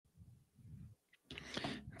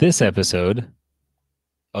This episode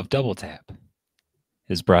of Double Tap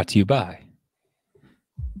is brought to you by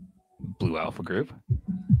Blue Alpha Group.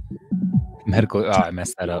 Medical. Oh, I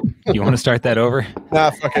messed that up. You want to start that over? Nah,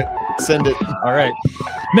 fuck it. Send it. All right.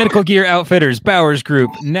 Medical Gear Outfitters, Bowers Group,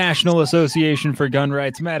 National Association for Gun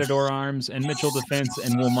Rights, Matador Arms, and Mitchell Defense,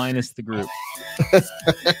 and we'll minus the group.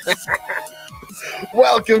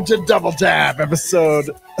 Welcome to Double Tap episode.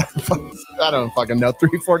 I don't fucking know.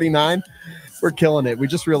 349. We're killing it. We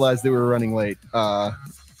just realized that we were running late. But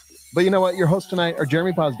you know what? Your hosts tonight are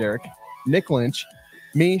Jeremy Posderick, Nick Lynch,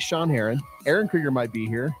 me, Sean Heron. Aaron Krieger might be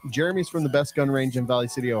here. Jeremy's from the best gun range in Valley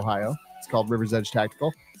City, Ohio. It's called River's Edge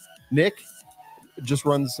Tactical. Nick just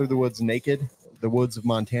runs through the woods naked, the woods of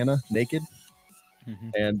Montana naked. Mm-hmm.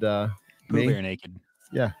 And Me me, Bear naked.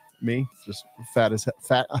 yeah, me just fat as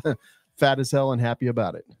hell and happy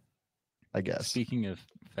about it, I guess. Speaking of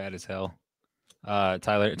fat as hell,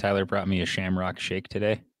 Tyler brought me a Shamrock shake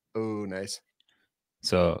today, Oh, nice.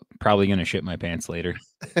 so probably gonna shit my pants later.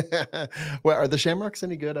 Well, are the Shamrocks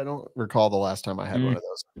any good? I don't recall the last time I had one of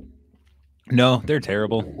those. No, they're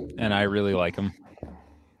terrible, and I really like them.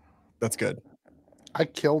 That's good. I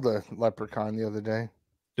killed a leprechaun the other day.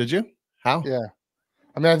 Did you? How? Yeah.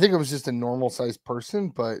 I mean, I think it was just a normal sized person,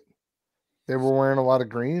 but they were wearing a lot of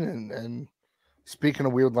green and speaking a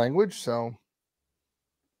weird language. So,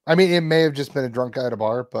 I mean, it may have just been a drunk guy at a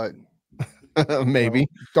bar, but Maybe.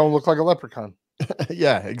 don't look like a leprechaun.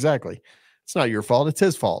 Yeah, exactly. It's not your fault. It's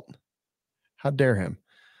his fault. How dare him?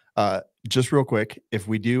 Just real quick, if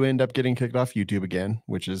we do end up getting kicked off YouTube again,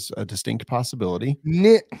 which is a distinct possibility,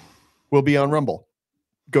 we'll be on Rumble.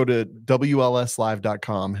 Go to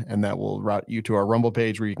WLSlive.com and that will route you to our Rumble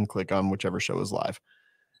page where you can click on whichever show is live.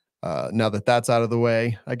 Now that that's out of the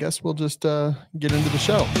way, I guess we'll just get into the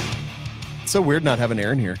show. It's so weird not having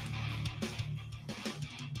Aaron here.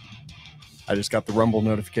 I just got the Rumble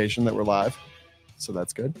notification that we're live, so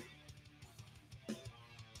that's good.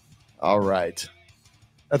 All right.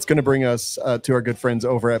 That's going to bring us to our good friends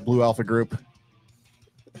over at Blue Alpha Group.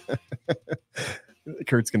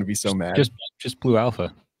 Kurt's going to be so mad. Just Blue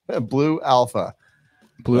Alpha. Blue Alpha.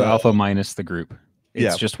 Blue Alpha minus the group. It's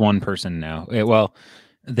Yeah. just one person now. Well,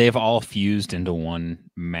 they've all fused into one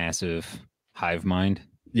massive hive mind.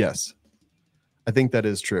 Yes. I think that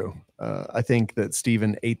is true. I think that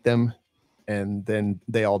Steven ate them and then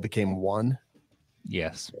they all became one.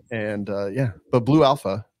 Yes. And yeah, but Blue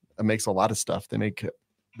Alpha makes a lot of stuff. They make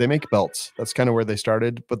belts. That's kind of where they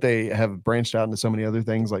started, but they have branched out into so many other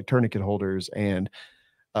things like tourniquet holders and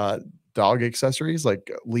dog accessories like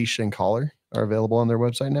leash and collar are available on their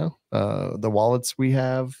website now. The wallets we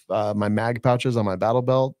have, my mag pouches on my battle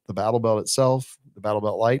belt, the battle belt itself, the battle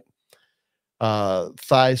belt light,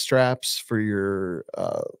 thigh straps for your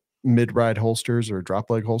mid-ride holsters or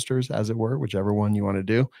drop leg holsters, as it were, whichever one you want to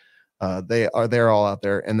do. They're all out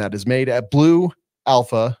there, and that is made at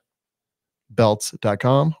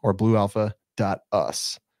bluealphabelts.com or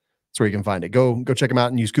bluealpha.us. That's where you can find it. Go check them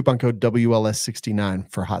out and use coupon code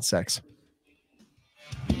WLS69 for hot sex.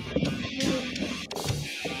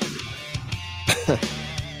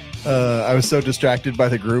 I was so distracted by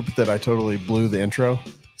the group that I totally blew the intro.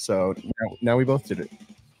 So now we both did it,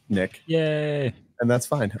 Nick. Yay. And that's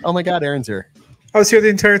fine. Oh my God, Aaron's here. I was here the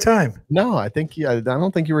entire time. No, I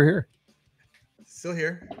don't think you were here. Still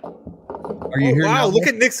here. Are you here? Wow, now, look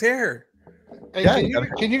Nick? at Nick's hair. Hey, Yeah,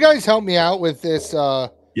 can you guys help me out with this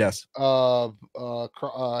Yes.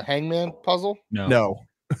 hangman puzzle? No. No.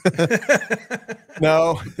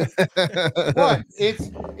 No. What?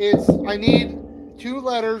 It's I need 2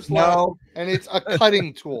 letters left, No. and it's a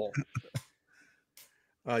cutting tool.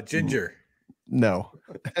 Ginger. No.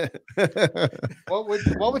 What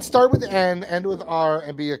would start with N, end with R,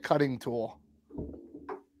 and be a cutting tool?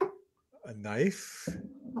 A knife.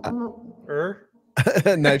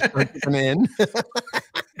 Knife for an in.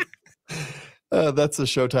 That's the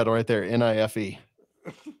show title right there. NIFE.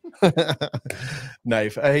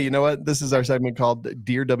 Knife. Hey, you know what? This is our segment called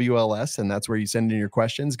Dear WLS, and that's where you send in your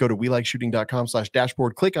questions. Go to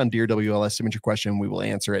welikeshooting.com/dashboard. Click on Dear WLS, submit your question. We will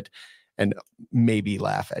answer it and maybe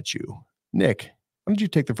laugh at you. Nick, why don't you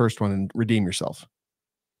take the first one and redeem yourself?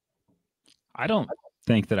 I don't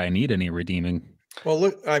think that I need any redeeming. Well,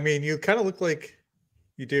 look, I mean, you kind of look like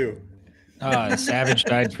you do. Savage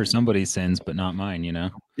died for somebody's sins, but not mine, you know?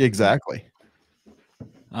 Exactly.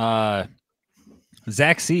 Zach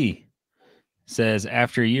C says,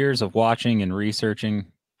 after years of watching and researching,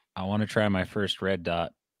 I want to try my first red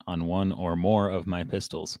dot on one or more of my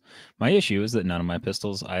pistols. My issue is that none of my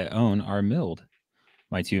pistols I own are milled.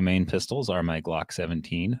 My 2 main pistols are my Glock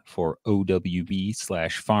 17 for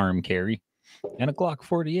OWB/farm carry and a Glock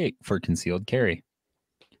 48 for concealed carry.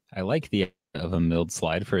 I like the idea of a milled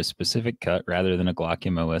slide for a specific cut rather than a Glock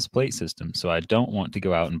MOS plate system, so I don't want to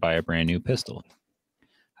go out and buy a brand new pistol.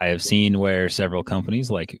 I have seen where several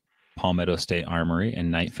companies like Palmetto State Armory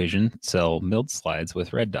and Night Vision sell milled slides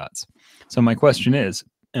with red dots. So my question is,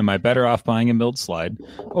 am I better off buying a milled slide,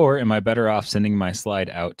 or am I better off sending my slide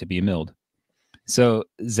out to be milled? So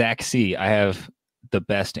Zach C, I have the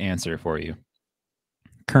best answer for you.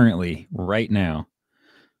 Currently, right now,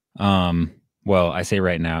 well, I say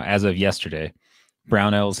right now, as of yesterday,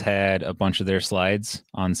 Brownells had a bunch of their slides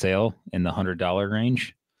on sale in the $100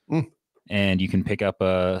 range. And you can pick up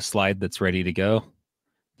a slide that's ready to go,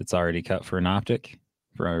 that's already cut for an optic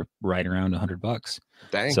for right around $100.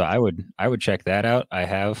 Dang. So I would check that out. I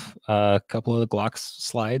have a couple of the Glock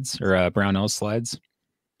slides or Brownells slides.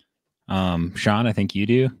 Sean, I think you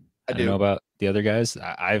do. I don't know about the other guys.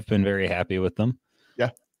 I've been very happy with them.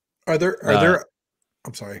 Yeah. Are there?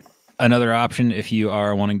 I'm sorry. Another option, if you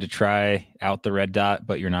are wanting to try out the red dot,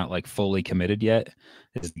 but you're not like fully committed yet,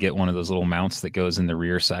 is to get one of those little mounts that goes in the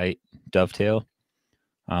rear sight dovetail.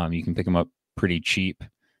 You can pick them up pretty cheap,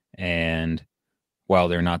 and while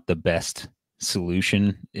they're not the best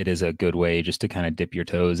solution, it is a good way just to kind of dip your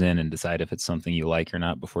toes in and decide if it's something you like or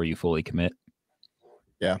not before you fully commit.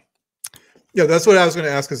 Yeah. Yeah, that's what I was going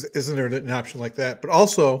to ask. Isn't there an option like that? But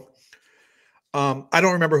also, I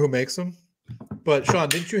don't remember who makes them. But Sean,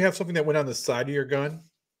 didn't you have something that went on the side of your gun?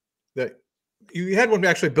 That you had one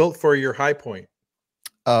actually built for your high point.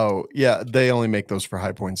 Oh yeah, they only make those for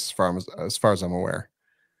high points as far as I'm aware.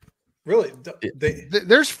 Really?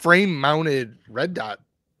 There's frame mounted red dot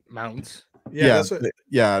mounts. Yeah,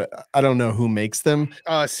 yeah. I don't know who makes them.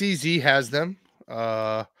 CZ has them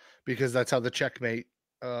because that's how the Checkmate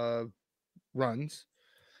runs.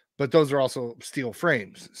 But those are also steel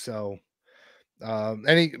frames. So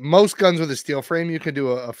most guns with a steel frame, you can do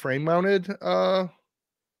a frame mounted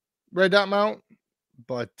red dot mount.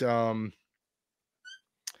 But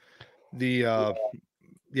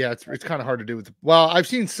yeah, it's kind of hard to do with. Well, I've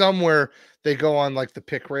seen some where they go on like the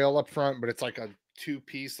pick rail up front, but it's like a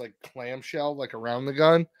 2-piece like clamshell like around the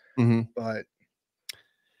gun. But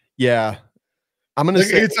yeah, I'm gonna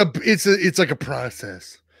say it's like a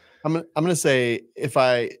process. I'm gonna say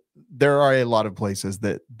there are a lot of places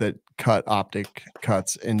that cut optic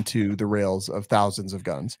cuts into the rails of thousands of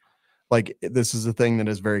guns. Like this is a thing that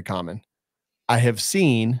is very common. I have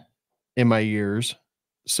seen in my years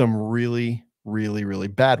some really, really, really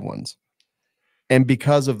bad ones. And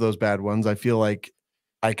because of those bad ones, I feel like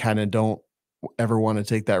I kind of don't ever want to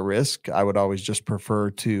take that risk. I would always just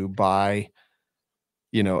prefer to buy,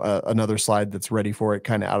 another slide that's ready for it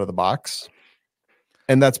kind of out of the box.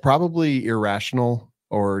 And that's probably irrational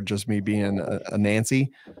or just me being a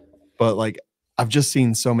Nancy. But like, I've just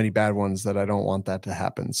seen so many bad ones that I don't want that to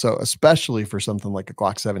happen. So especially for something like a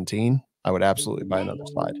Glock 17, I would absolutely buy another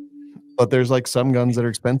slide. But there's like some guns that are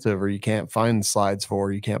expensive or you can't find slides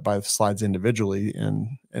for, you can't buy the slides individually. And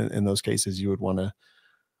in those cases, you would want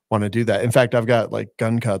to do that. In fact, I've got like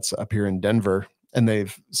gun cuts up here in Denver and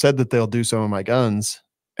they've said that they'll do some of my guns.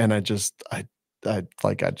 And I've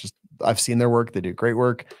seen their work. They do great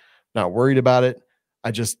work. Not worried about it. I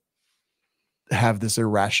just have this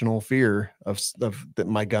irrational fear of that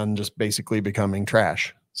my gun just basically becoming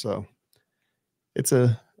trash. So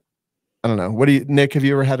I don't know. Nick, have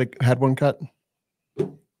you ever had one cut?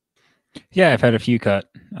 Yeah, I've had a few cut.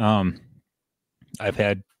 I've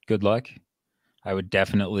had good luck. I would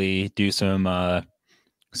definitely do some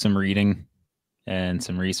reading and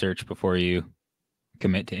some research before you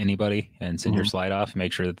commit to anybody and send your slide off.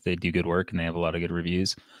 Make sure that they do good work and they have a lot of good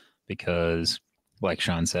reviews, because like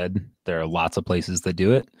Sean said, there are lots of places that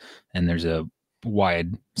do it and there's a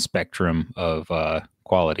wide spectrum of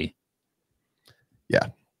quality. Yeah.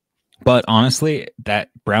 But honestly, that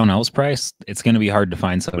Brownells price, it's going to be hard to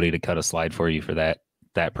find somebody to cut a slide for you for that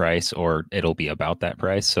price, or it'll be about that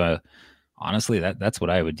price. So honestly, that's what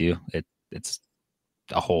I would do. It's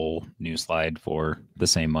a whole new slide for the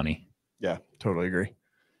same money. Yeah, totally agree.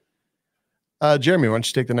 Jeremy, why don't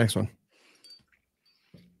you take the next one?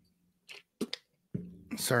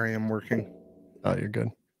 Sorry, I'm working. Oh, you're good.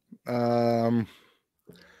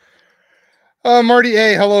 Marty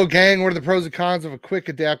A, hello gang. What are the pros and cons of a quick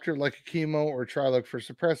adapter like a chemo or Trilog for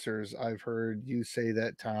suppressors? I've heard you say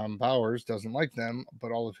that Tom Bowers doesn't like them,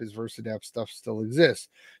 but all of his Versadapt stuff still exists.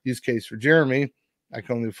 Use case for Jeremy. I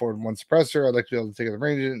can only afford one suppressor. I'd like to be able to take it,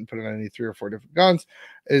 range it, and put it on any 3 or 4 different guns.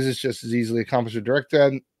 Is this just as easily accomplished with direct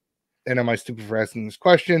add? And am I stupid for asking this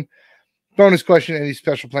question? Bonus question: any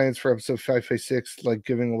special plans for episode 556, like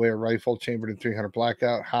giving away a rifle chambered in 300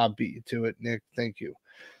 blackout? Ha, beat you to it, Nick. Thank you.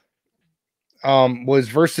 was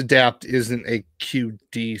VersaDapt isn't a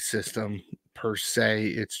QD system per se.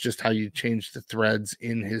 It's just how you change the threads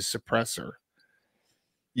in his suppressor.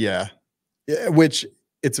 Yeah. Which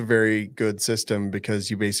it's a very good system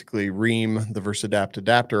because you basically ream the VersaDapt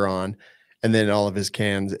adapter on, and then all of his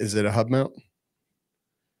cans. Is it a hub mount?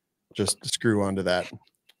 Just screw onto that,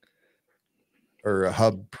 or a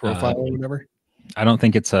hub profile or whatever. I don't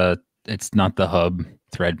think it's not the hub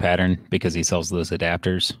thread pattern because he sells those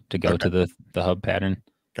adapters to go to the hub pattern.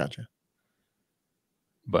 Gotcha.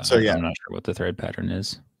 But So, yeah. I'm not sure what the thread pattern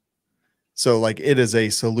is. So like it is a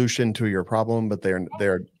solution to your problem, but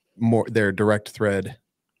they're direct thread,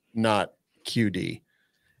 not QD.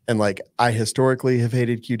 And like I historically have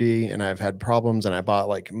hated QD and I've had problems, and I bought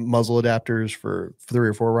like muzzle adapters for 3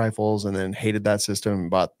 or 4 rifles and then hated that system and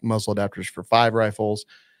bought muzzle adapters for 5 rifles.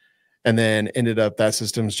 And then ended up that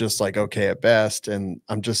system's just like okay at best. And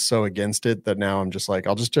I'm just so against it that now I'm just like,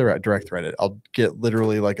 I'll just direct thread it. I'll get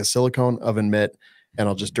literally like a silicone oven mitt and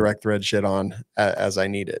I'll just direct thread shit on as I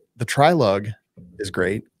need it. The Trilug is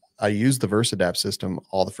great. I use the VersaDapt system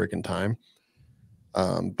all the freaking time.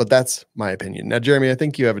 But that's my opinion. Now, Jeremy, I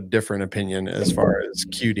think you have a different opinion as far as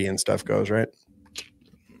QD and stuff goes, right?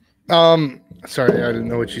 Sorry, I didn't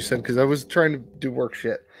know what you said because I was trying to do work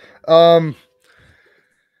shit.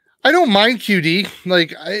 I don't mind QD.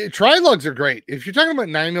 Like Trilugs are great. If you're talking about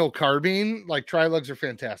 9mm carbine, like Trilugs are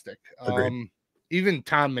fantastic. Even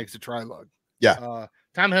Tom makes a Trilug. Yeah.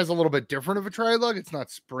 Tom has a little bit different of a Trilug. It's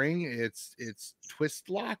not spring. It's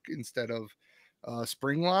twist lock instead of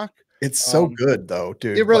spring lock. It's so good though,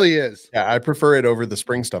 dude. It really is. Yeah, I prefer it over the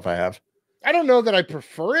spring stuff I have. I don't know that I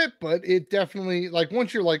prefer it, but it definitely, like,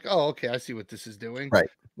 once you're like, oh, okay, I see what this is doing. Right.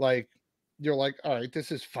 Like, you're like, all right,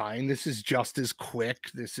 this is fine. This is just as quick.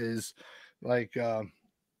 This is like,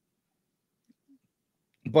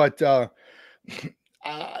 but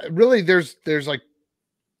really, there's like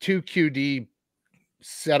 2 QD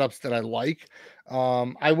setups that I like.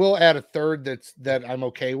 I will add a third that I'm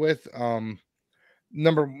okay with.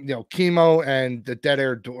 Chemo and the dead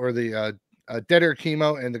air or the dead air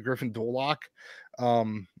chemo and the Griffin dual lock.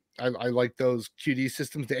 I like those QD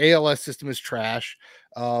systems. The ALS system is trash.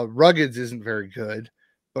 Ruggeds isn't very good,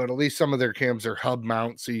 but at least some of their cams are hub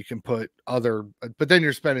mount, so you can put other. But then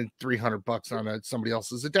you're spending $300 on somebody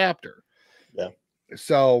else's adapter. Yeah.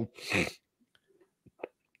 So,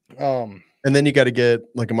 and then you got to get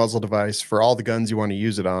like a muzzle device for all the guns you want to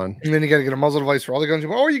use it on. And then you got to get a muzzle device for all the guns you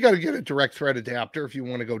want, or you got to get a direct thread adapter if you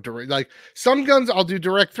want to go direct. Like some guns, I'll do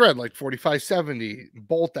direct thread, like 4570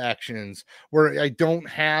 bolt actions, where I don't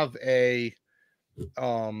have a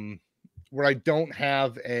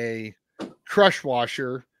crush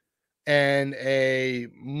washer and a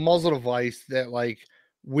muzzle device that like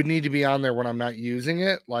would need to be on there when I'm not using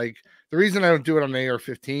it. Like the reason I don't do it on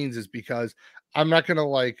AR-15s is because I'm not gonna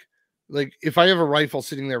like if I have a rifle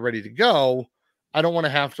sitting there ready to go, I don't want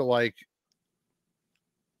to have to like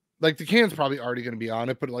the can's probably already going to be on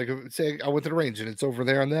it, but like say I went to the range and it's over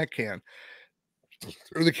there on that can,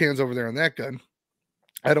 or the can's over there on that gun.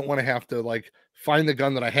 I don't want to have to like find the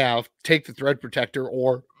gun that I have, take the thread protector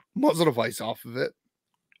or muzzle device off of it.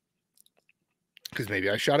 Because maybe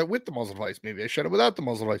I shot it with the muzzle device. Maybe I shot it without the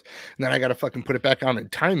muzzle device. And then I got to fucking put it back on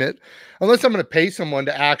and time it. Unless I'm going to pay someone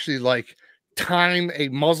to actually like time a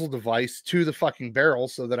muzzle device to the fucking barrel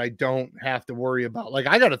so that I don't have to worry about, like,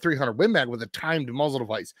 I got a 300 Win Mag with a timed muzzle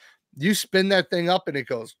device. You spin that thing up and it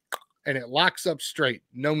goes and it locks up straight.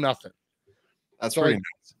 No, nothing. That's so pretty like,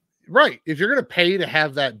 nice. Right. If you're going to pay to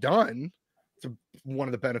have that done, it's one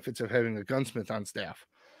of the benefits of having a gunsmith on staff.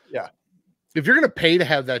 Yeah. If you're going to pay to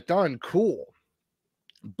have that done, cool.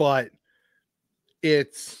 But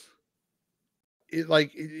taking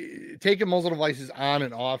muzzle devices on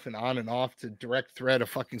and off to direct thread a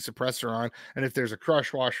fucking suppressor on. And if there's a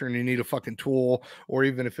crush washer and you need a fucking tool, or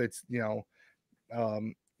even if it's,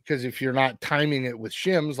 because if you're not timing it with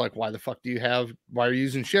shims, like why are you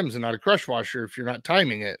using shims and not a crush washer if you're not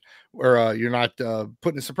timing it, or you're not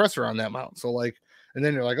putting a suppressor on that mount? So like, and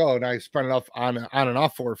then you're like, oh, now I spun it off on and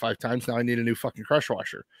off 4 or 5 times. Now I need a new fucking crush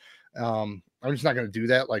washer. I'm just not going to do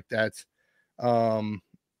that. Like that's,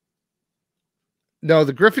 no,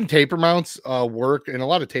 the Griffin taper mounts work, and a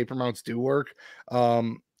lot of taper mounts do work.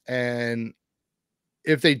 And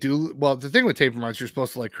if they do, well, the thing with taper mounts, you're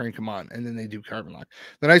supposed to like crank them on, and then they do carbon lock.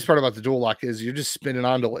 The nice part about the dual lock is you're just spinning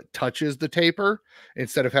on till it touches the taper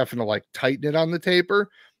instead of having to like tighten it on the taper.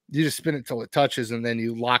 You just spin it till it touches, and then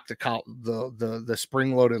you lock the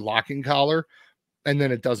spring loaded locking collar, and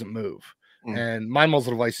then it doesn't move. And my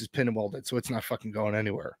muzzle device is pin and welded, so it's not fucking going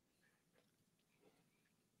anywhere.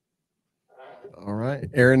 All right,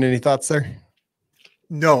 Aaron, any thoughts there?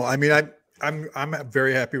 No, I mean, I'm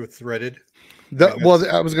very happy with threaded. Well,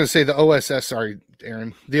 I was going to say the OSS. Sorry,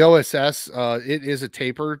 Aaron. The OSS. It is a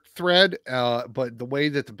taper thread, but the way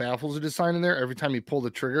that the baffles are designed in there, every time you pull the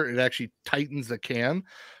trigger, it actually tightens the can.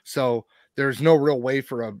 So there's no real way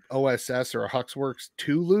for a OSS or a Huxworks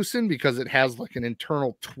to loosen because it has like an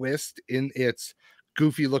internal twist in its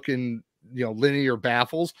goofy looking, linear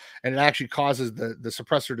baffles, and it actually causes the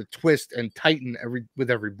suppressor to twist and tighten with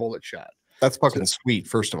every bullet shot. That's fucking sweet.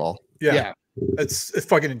 First of all, yeah. It's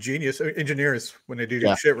fucking ingenious. Engineers when they do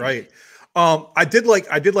shit right. I did like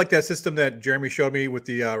that system that Jeremy showed me with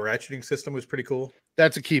the ratcheting system was pretty cool.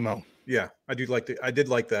 That's a chemo. Yeah, I did like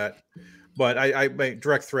that. But I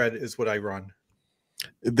direct thread is what I run.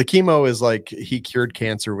 The chemo is like he cured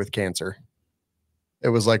cancer with cancer. It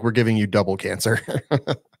was like we're giving you double cancer.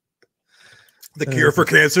 The cure for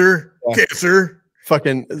cancer. Yeah. Cancer.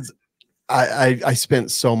 Fucking I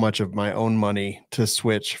spent so much of my own money to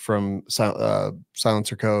switch from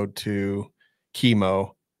silencer code to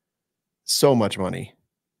chemo. So much money.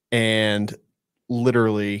 And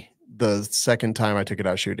literally the second time I took it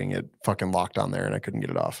out shooting, it fucking locked on there and I couldn't get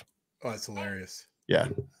it off. Oh, that's hilarious. Yeah.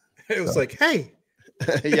 It was like, hey.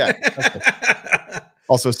 Yeah.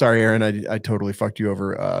 Also, sorry, Aaron, I totally fucked you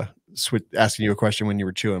over asking you a question when you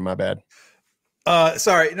were chewing. My bad.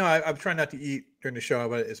 Sorry. No, I'm trying not to eat during the show,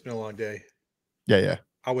 but it's been a long day. Yeah.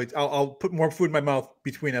 I'll wait. I'll put more food in my mouth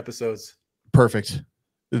between episodes. Perfect.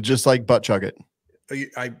 Just like butt chug it.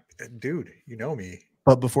 Dude, you know me.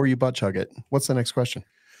 But before you butt chug it, what's the next question?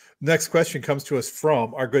 Next question comes to us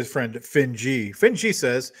from our good friend Finn G. Finn G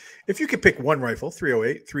says, if you could pick one rifle,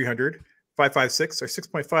 308, 300, 5.56, or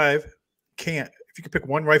 6.5 can, if you could pick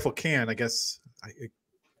one rifle can, I guess,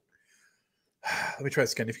 let me try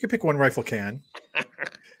this again. If you could pick one rifle can,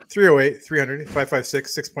 308, 300,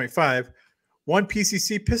 5.56, 6.5, one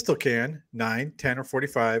PCC pistol can, 9, 10, or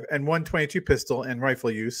 45, and 122 pistol and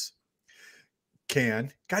rifle use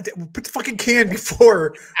can. God damn, put the fucking can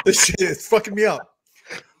before the shit. It's fucking me up.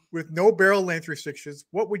 With no barrel length restrictions,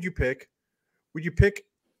 what would you pick? Would you pick?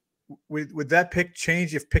 Would that pick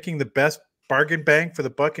change if picking the best bargain bang for the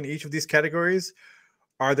buck in each of these categories?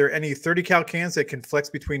 Are there any 30 cal cans that can flex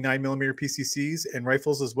between 9mm PCCs and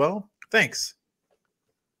rifles as well? Thanks.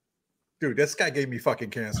 Dude, this guy gave me fucking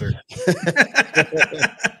cancer.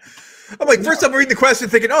 I'm like, first I'm reading the question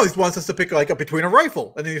thinking, oh, he wants us to pick like up between a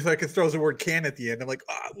rifle. And then he like throws the word can at the end. I'm like,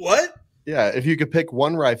 what? Yeah, if you could pick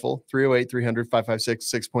one rifle, 308, 300,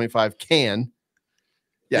 5.56, 6.5 can.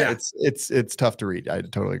 Yeah, it's tough to read. I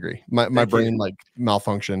totally agree. My brain like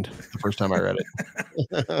malfunctioned the first time I read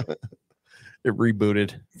it. It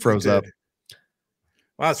rebooted, froze up.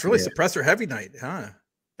 Wow, it's really suppressor heavy night, huh?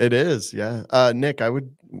 It is, yeah. Nick, I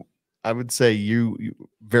would say you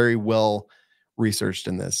very well researched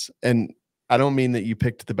in this. And I don't mean that you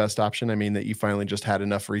picked the best option. I mean that you finally just had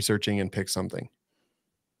enough researching and picked something.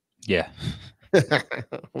 Yeah.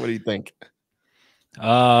 What do you think?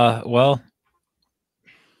 Well,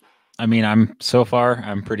 I mean, I'm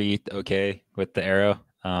pretty okay with the arrow.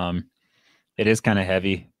 It is kind of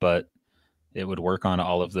heavy, but it would work on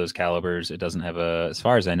all of those calibers. It doesn't have as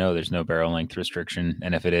far as I know, there's no barrel length restriction.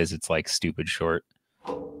 And if it is, it's like stupid short.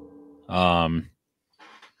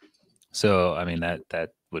 So, I mean,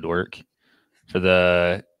 that would work for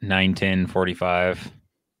the 910 45.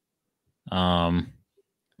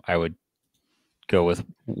 I would go with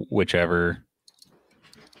whichever.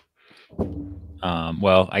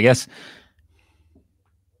 Well, I guess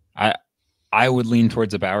I would lean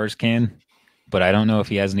towards a Bowers can, but I don't know if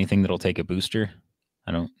he has anything that'll take a booster.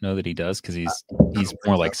 I don't know that he does because he's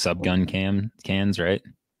more like subgun cans, right?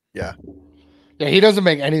 Yeah. Yeah, he doesn't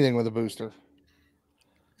make anything with a booster.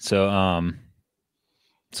 So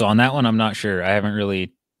so on that one, I'm not sure. I haven't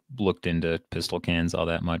really looked into pistol cans all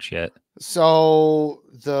that much yet. So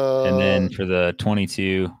and then for the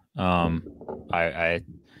 22, I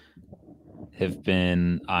have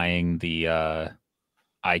been eyeing the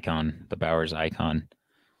icon, the Bowers icon,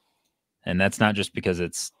 and that's not just because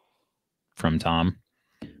it's from Tom,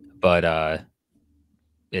 but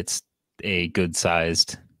it's a good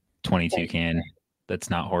sized 22 can that's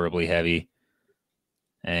not horribly heavy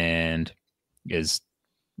and is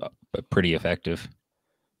pretty effective.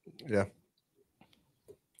 Yeah.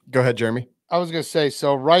 Go ahead, Jeremy. I was going to say,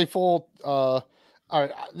 so rifle, all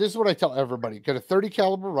right, this is what I tell everybody. Get a 30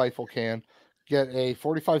 caliber rifle can, get a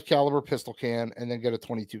 45 caliber pistol can, and then get a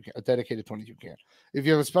dedicated 22 can. If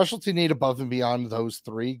you have a specialty need above and beyond those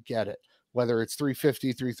three, get it. Whether it's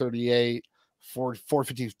 350, 338,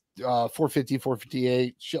 450,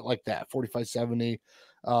 458, shit like that, 4570.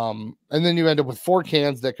 And then you end up with 4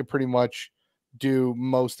 cans that could pretty much do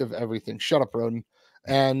most of everything. Shut up, Roden.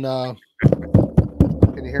 And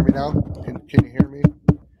Can you hear me now? Can you hear me?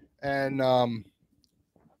 And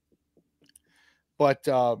but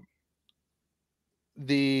Tom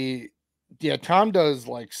does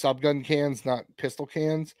like subgun cans, not pistol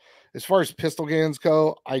cans. As far as pistol cans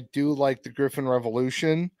go, I do like the Griffin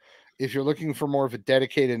Revolution. If you're looking for more of a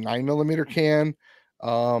dedicated 9mm can,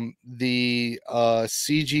 the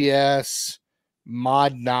CGS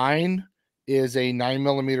Mod 9 is a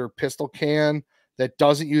 9mm pistol can that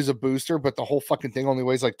doesn't use a booster, but the whole fucking thing only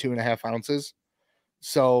weighs like 2.5 ounces.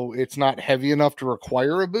 So it's not heavy enough to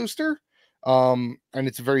require a booster. And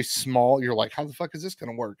it's very small. You're like, how the fuck is this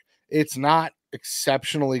going to work? It's not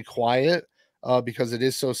exceptionally quiet because it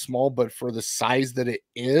is so small, but for the size that it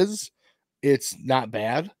is, it's not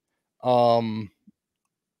bad. But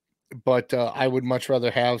I would much rather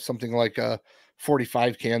have something like a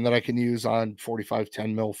 45 can that I can use on 45,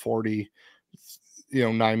 10 mil, 40,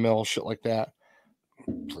 9 mil, shit like that.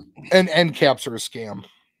 And end caps are a scam.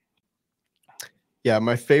 Yeah,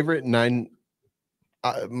 my favorite 9.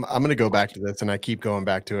 I'm going to go back to this, and I keep going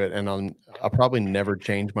back to it, and I'll probably never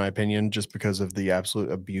change my opinion just because of the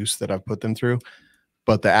absolute abuse that I've put them through.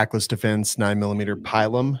 But the Atlas Defense 9mm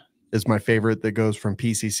Pilum is my favorite that goes from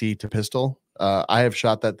PCC to pistol. I have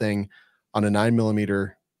shot that thing on a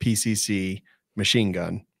 9mm PCC machine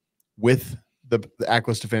gun with the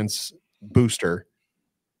Atlas Defense booster,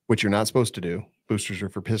 which you're not supposed to do. Boosters are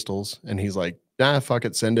for pistols. And he's like, nah, fuck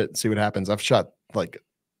it, send it, see what happens. I've shot like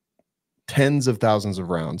tens of thousands of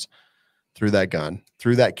rounds through that gun,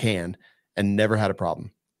 through that can, and never had a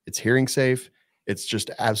problem. It's hearing safe. It's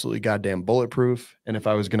just absolutely goddamn bulletproof. And if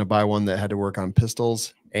I was going to buy one that had to work on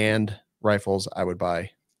pistols and rifles, I would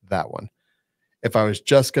buy that one. If I was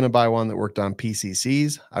just going to buy one that worked on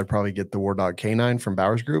PCCs, I'd probably get the War Dog K9 from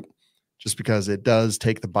Bowers Group, just because it does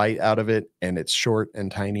take the bite out of it, and it's short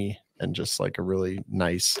and tiny and just like a really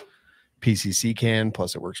nice PCC can.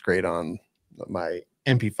 Plus it works great on my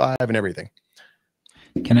MP5 and everything.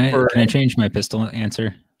 Can I change my pistol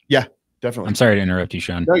answer? Yeah, definitely. I'm sorry to interrupt you,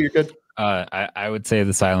 Sean. No, you're good. I would say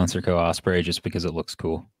the Silencer Co. Osprey just because it looks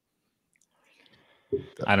cool.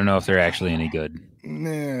 I don't know if they're actually any good,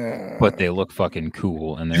 but they look fucking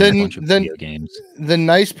cool, and they're in a bunch of video games. The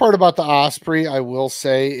nice part about the Osprey, I will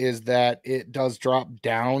say, is that it does drop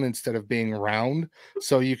down instead of being round,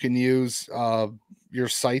 so you can use your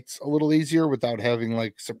sights a little easier without having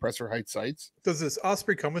like suppressor height sights. Does this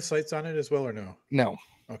Osprey come with sights on it as well, or no? No.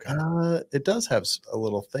 Okay. It does have a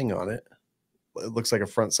little thing on it. It looks like a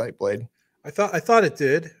front sight blade. I thought it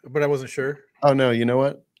did, but I wasn't sure. Oh no, you know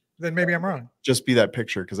what? Then maybe I'm wrong. Just be that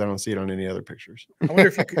picture, because I don't see it on any other pictures. I wonder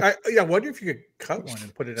if you could, I wonder if you could cut one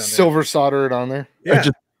and put it on silver solder it on there. Yeah,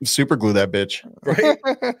 just super glue that bitch. Right.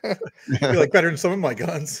 Be like better than some of my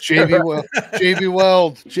guns. JB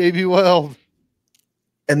Weld.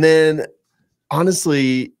 And then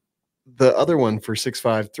honestly, the other one for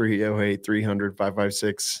 6.5, 308, 300,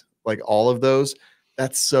 5.56, like all of those,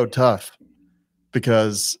 that's so tough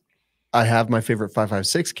because I have my favorite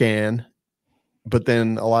 5.56 can, but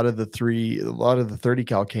then a lot of the 30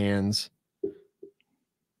 cal cans.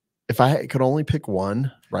 If I could only pick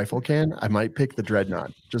one rifle can, I might pick the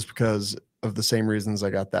Dreadnought, just because of the same reasons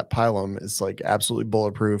I got that Pilum. It's like absolutely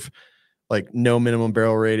bulletproof, like no minimum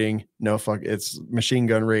barrel rating, it's machine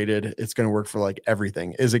gun rated. It's going to work for like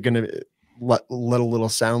everything. Is it going to let a little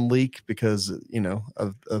sound leak because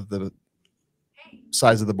of the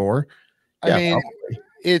size of the bore? I mean, probably.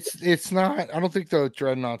 It's not. I don't think the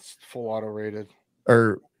Dreadnought's full auto rated.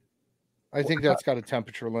 Or I think that's got a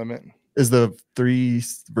temperature limit. Is the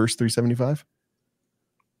 375?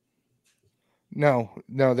 No,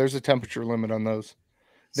 there's a temperature limit on those.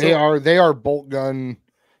 They are bolt gun.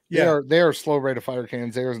 Yeah, they are slow rate of fire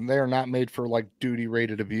cans. They are not made for like duty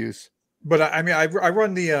rated abuse. But I mean, I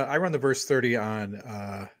run the Verse 30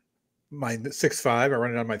 on my 6.5. I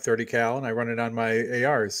run it on my 30 cal, and I run it on my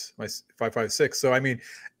ARs, my 5.56. So I mean,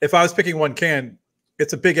 if I was picking one can,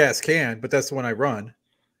 it's a big ass can, but that's the one I run.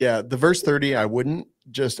 Yeah, the Verse 30, I wouldn't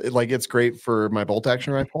it's great for my bolt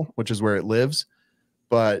action rifle, which is where it lives,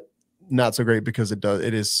 but not so great because it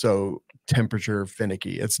is so temperature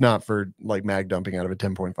finicky. It's not for like mag dumping out of a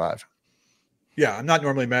 10.5. Yeah, I'm not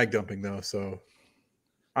normally mag dumping though, so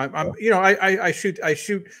I shoot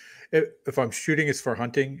if I'm shooting, it's for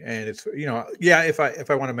hunting, and it's if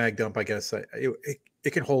I want to mag dump, I guess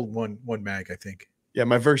it can hold one mag, I think. Yeah,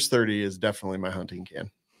 my Verse 30 is definitely my hunting can.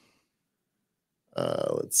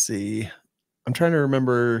 Let's see. I'm trying to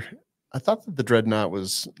remember. I thought that the Dreadnought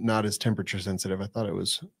was not as temperature sensitive. I thought it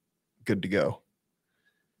was good to go.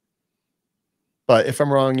 But if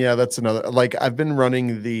I'm wrong, yeah, that's another. Like I've been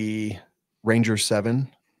running the Ranger 7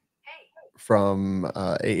 from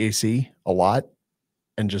AAC a lot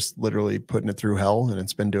and just literally putting it through hell, and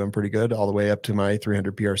it's been doing pretty good all the way up to my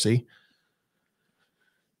 300 PRC.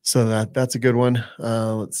 So that's a good one.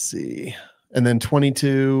 Let's see. And then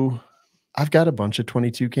 22, I've got a bunch of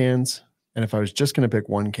 22 cans. And if I was just going to pick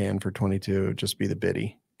one can for 22, it would just be the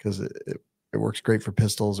Biddy, because it works great for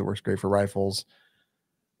pistols. It works great for rifles.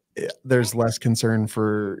 There's less concern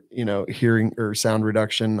for, hearing or sound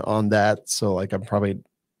reduction on that. So like, I'm probably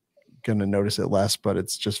going to notice it less, but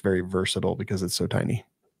it's just very versatile because it's so tiny.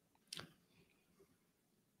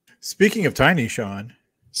 Speaking of tiny, Sean.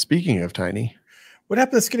 Speaking of tiny. What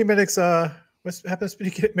happened to Skinny Medic's what's happened to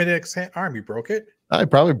Skinny Medic's arm? You broke it? I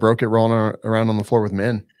probably broke it rolling around on the floor with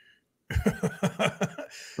men.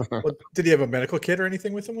 Well, did he have a medical kit or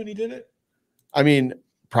anything with him when he did it? I mean,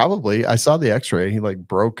 probably. I saw the x-ray. He like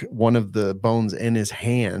broke one of the bones in his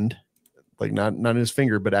hand, like not in his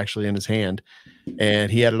finger, but actually in his hand.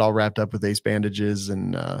 And he had it all wrapped up with ace bandages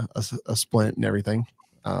and a splint and everything.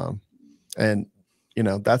 And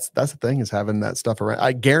that's the thing, is having that stuff around.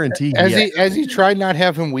 I guarantee. Has he tried not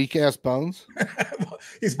having weak ass bones?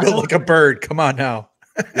 He's built like a bird. Come on now.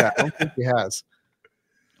 Yeah, I don't think he has.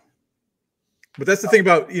 But that's the thing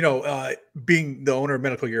about being the owner of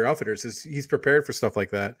Medical Gear Outfitters, is he's prepared for stuff like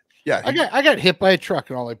that. Yeah, I got hit by a truck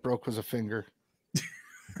and all I broke was a finger.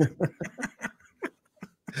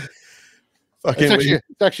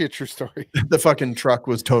 It's actually a true story. The fucking truck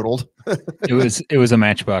was totaled. It was a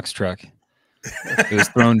Matchbox truck. It was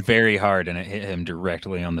thrown very hard and it hit him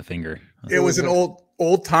directly on the finger. It was an old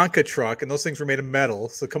Tonka truck, and those things were made of metal.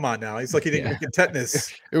 So come on now, he's like he didn't get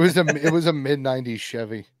tetanus. It was a mid-90s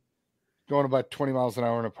Chevy, going about 20 miles an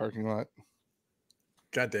hour in a parking lot.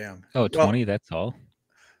 God damn. Oh, 20, that's all.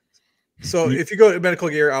 So if you go to Medical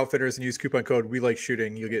Gear Outfitters and use coupon code We Like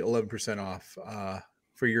Shooting, you'll get 11% off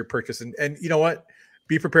for your purchase. And you know what?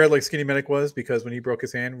 Be prepared like Skinny Medic was, because when he broke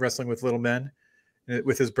his hand wrestling with little men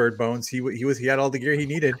with his bird bones, he had all the gear he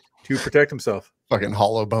needed to protect himself. Fucking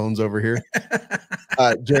hollow bones over here.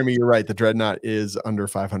 Jeremy, you're right. The Dreadnought is under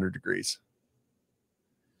 500 degrees.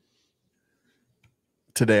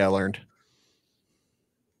 Today I learned.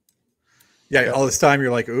 Yeah, all this time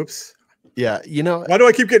you're like, oops. Yeah, why do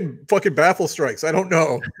I keep getting fucking baffle strikes? I don't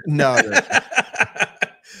know. No.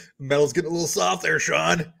 Metal's getting a little soft there,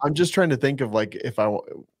 Sean. I'm just trying to think of like if I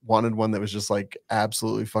wanted one that was just like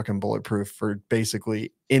absolutely fucking bulletproof for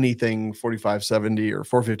basically anything 4570 or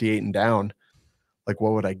 458 and down. Like,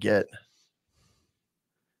 what would I get?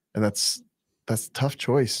 And that's a tough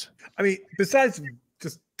choice. I mean, besides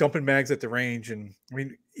just dumping mags at the range, and I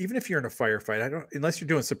mean, even if you're in a firefight, unless you're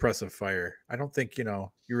doing suppressive fire, I don't think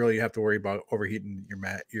you really have to worry about overheating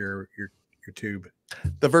your tube.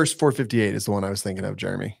 The Verse 458 is the one I was thinking of,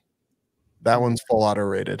 Jeremy. That one's full auto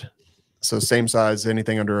rated, so same size,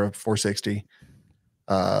 anything under a 460.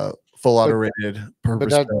 Full auto rated.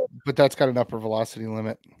 But that's got an upper velocity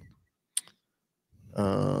limit.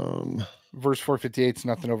 Verse 458 is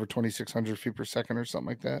nothing over 2,600 feet per second or something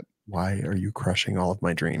like that. Why are you crushing all of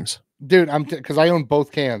my dreams, dude? Because I own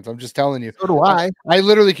both cans. I'm just telling you. So do I. I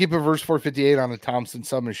literally keep a Verse 458 on a Thompson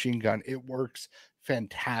submachine gun. It works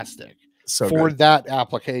fantastic for that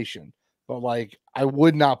application. But like, I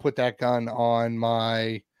would not put that gun on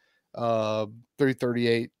my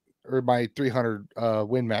 338 or my 300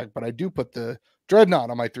 Win Mag, but I do put the Dreadnought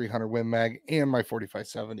on my 300 Win Mag and my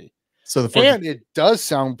 4570. So and it does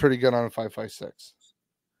sound pretty good on a 5.56.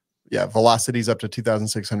 Yeah, velocity's up to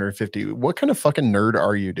 2,650. What kind of fucking nerd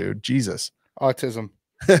are you, dude? Jesus. Autism.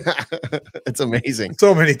 It's amazing.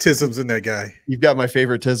 So many tisms in that guy. You've got my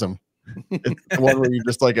favorite tism. It's the one where you're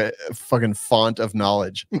just like a fucking font of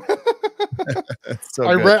knowledge. So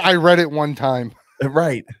I read it one time.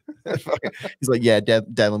 Right. He's like, yeah,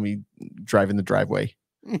 dad, let me drive in the driveway.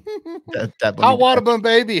 Hot water bun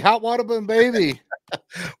baby. Hot water bun baby.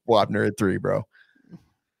 Wapner at 3, bro.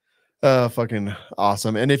 Fucking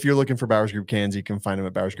awesome. And if you're looking for Bowers Group cans, you can find them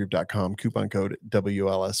at bowersgroup.com. Coupon code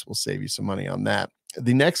WLS will save you some money on that.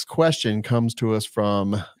 The next question comes to us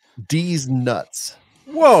from D's Nuts.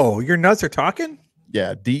 Whoa, your nuts are talking?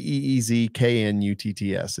 Yeah,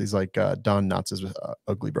 DEEZKNUTTS. He's like Don Knotts'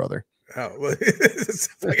 ugly brother. Oh, well,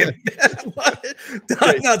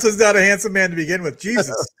 Don Knotts was not a handsome man to begin with.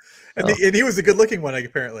 Jesus. And he was a good looking one,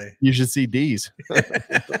 apparently. You should see D's.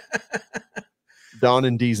 Don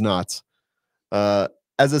and D's Knots. As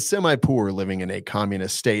a semi-poor living in a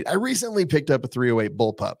communist state, I recently picked up a 308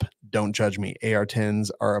 bullpup. Don't judge me.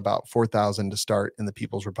 AR-10s are about $4,000 to start in the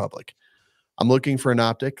People's Republic. I'm looking for an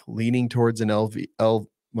optic, leaning towards an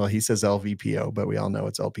well, he says LVPO, but we all know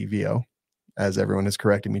it's LPVO, as everyone has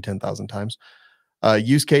corrected me 10,000 times.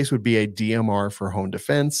 Use case would be a DMR for home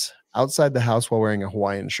defense. outside the house while wearing a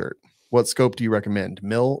Hawaiian shirt. What scope do you recommend?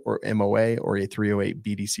 Mill or MOA or a 308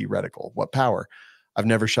 BDC reticle? What power? I've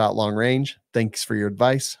never shot long range. Thanks for your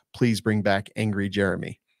advice. Please bring back Angry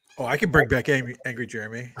Jeremy. Oh, I can bring back Angry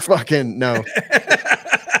Jeremy. Fucking no.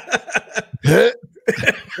 But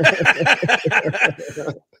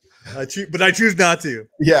I choose not to.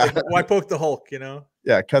 Yeah. Why poke the Hulk, you know?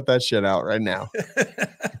 Yeah, cut that shit out right now.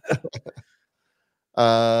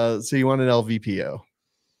 So you want an LVPO?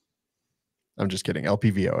 I'm just kidding.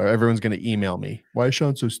 LPVO. Everyone's going to email me. Why is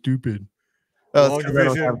Sean so stupid? Oh, Long it's 'cause I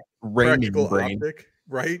don't division, have raining practical brain. optic,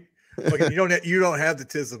 right? Like, you don't have the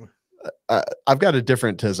tism. I've got a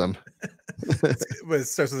different tism. But it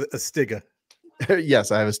starts with a stiga.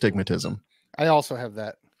 Yes, I have astigmatism. I also have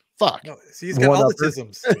that. Fuck. No, see, he's got One all upper. the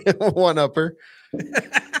tisms. One upper.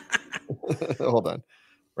 Hold on.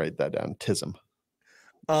 Write that down. Tism.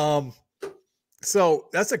 So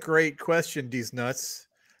that's a great question, D's nuts.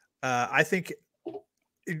 I think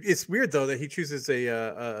it's weird though that he chooses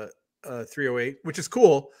a 308, which is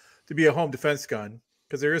cool to be a home defense gun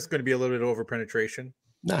because there is going to be a little bit of over penetration.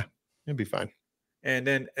 Nah, it'd be fine. And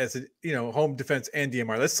then as a home defense and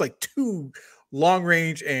DMR, that's like 2 long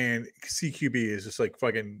range and CQB is just like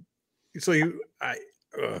fucking. So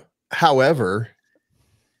However,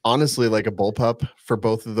 honestly, like a bullpup for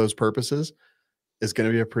both of those purposes is going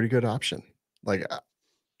to be a pretty good option. Like,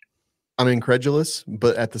 I'm incredulous,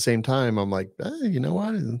 but at the same time, I'm like, you know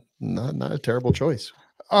what? Not a terrible choice.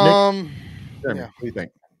 Jeremy, Yeah. what do you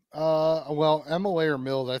think? Well, MOA or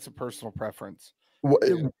mill, that's a personal preference.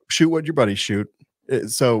 Shoot what your buddies shoot.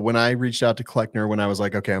 So when I reached out to Kleckner, when I was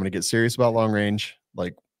like, okay, I'm going to get serious about long range,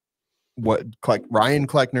 like Ryan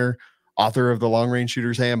Kleckner, author of the Long Range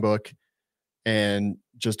Shooter's Handbook, and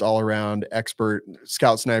just all around expert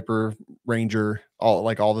scout, sniper, ranger, all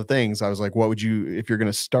the things. I was like, what would you, if you're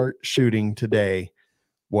going to start shooting today,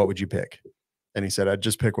 what would you pick? And he said, I'd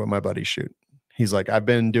just pick what my buddies shoot. He's like, I've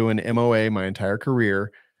been doing MOA my entire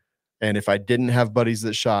career. And if I didn't have buddies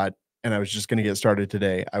that shot and I was just going to get started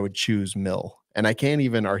today, I would choose mill. And I can't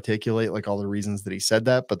even articulate like all the reasons that he said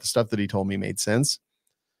that, but the stuff that he told me made sense.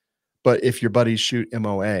 But if your buddies shoot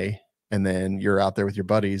MOA and then you're out there with your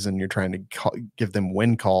buddies and you're trying to give them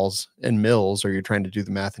win calls and mills, or you're trying to do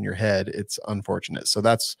the math in your head, it's unfortunate. So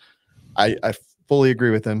that's, I fully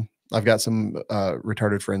agree with him. I've got some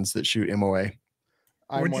retarded friends that shoot MOA.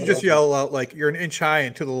 Would you just yell out like you're an inch high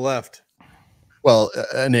and to the left? Well,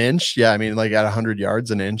 an inch. Yeah. I mean, like at 100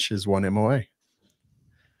 yards, an inch is 1 MOA.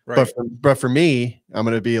 Right. But for me, I'm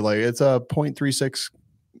going to be like, it's a 0.36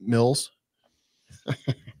 mils.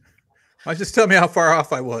 Just tell me how far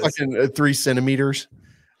off I was. Fucking 3 centimeters.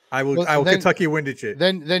 I will Kentucky windage it.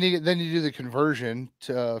 Then you do the conversion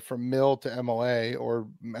from mill to MOA or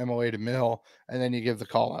MOA to mill, and then you give the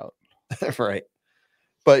call out. Right.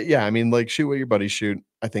 But yeah, I mean, like shoot what your buddies shoot.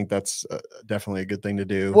 I think that's definitely a good thing to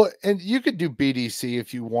do. Well, and you could do BDC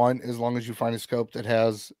if you want, as long as you find a scope that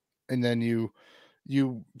has, and then you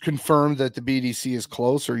confirm that the BDC is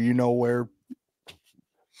close, or you know where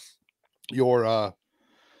your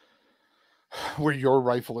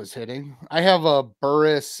rifle is hitting. I have a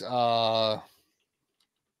Burris. The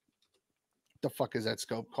fuck is that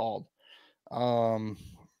scope called?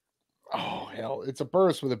 Oh hell, it's a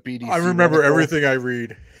Burris with a BDC. I remember reticle. everything I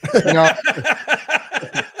read. You know,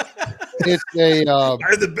 it's a.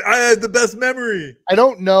 I had the best memory. I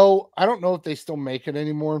don't know if they still make it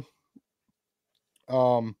anymore.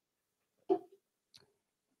 God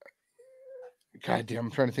damn,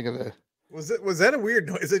 I'm trying to think of the. Was that a weird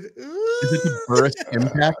noise? Is it the Burris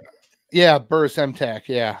Impact? Yeah, Burris MTAC.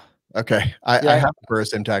 Yeah. Okay, I have a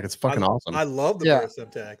Burris MTAC. It's fucking awesome. I love the Burris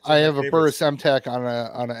MTAC. I have a Burris MTAC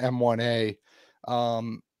on a M1A.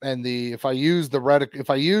 And if I use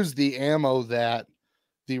the ammo that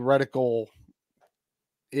the reticle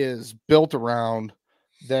is built around,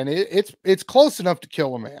 then it's close enough to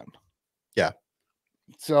kill a man. Yeah.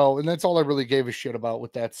 So, and that's all I really gave a shit about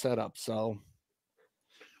with that setup. So,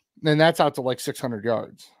 and that's out to like 600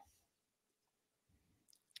 yards.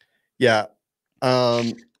 Yeah.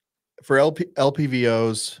 For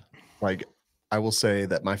LPVOs, like I will say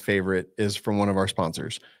that my favorite is from one of our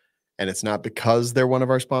sponsors, and it's not because they're one of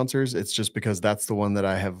our sponsors. It's just because that's the one that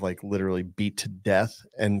I have like literally beat to death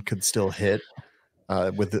and could still hit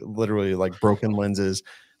with literally like broken lenses.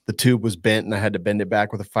 The tube was bent and I had to bend it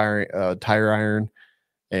back with a tire iron.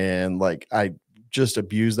 And like, I just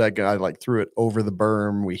abused that guy. I like threw it over the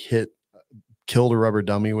berm. We killed a rubber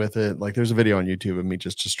dummy with it. Like there's a video on YouTube of me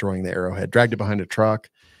just destroying the arrowhead, dragged it behind a truck.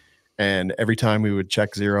 And every time we would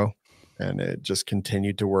check zero, and it just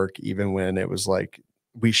continued to work, even when it was like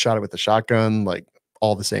we shot it with a shotgun, like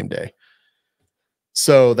all the same day.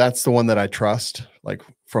 So that's the one that I trust, like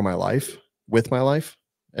for my life, with my life.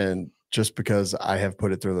 And just because I have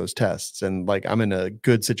put it through those tests and like I'm in a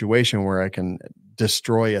good situation where I can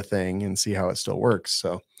destroy a thing and see how it still works.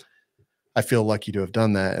 So I feel lucky to have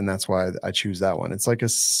done that. And that's why I choose that one. It's like a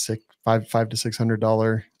 $500 to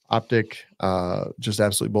 $600 optic, just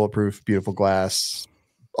absolutely bulletproof, beautiful glass,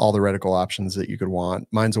 all the reticle options that you could want.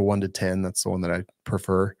 Mine's a 1 to 10. That's the one that I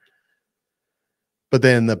prefer. But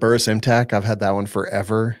then the Burris MTAC, I've had that one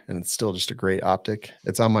forever, and it's still just a great optic.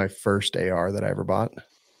 It's on my first AR that I ever bought.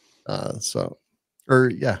 I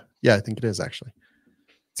think it is actually.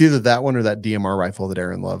 It's either that one or that DMR rifle that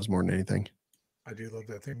Aaron loves more than anything. I do love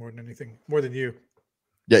that thing more than anything, more than you.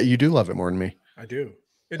 Yeah, you do love it more than me. I do.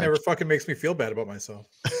 It never fucking makes me feel bad about myself.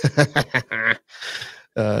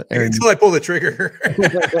 Aaron, Until I pull the trigger.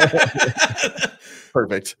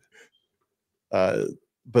 perfect.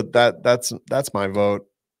 But that's my vote.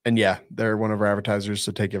 And yeah, they're one of our advertisers,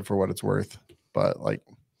 so take it for what it's worth. But like,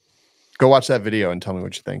 go watch that video and tell me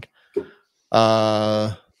what you think.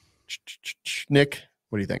 Nick,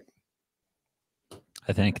 what do you think?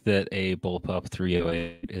 I think that a Bullpup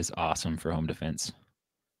 308 is awesome for home defense.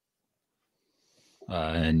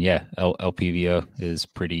 And yeah, LPVO is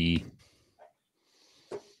pretty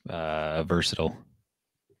versatile.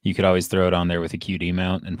 You could always throw it on there with a QD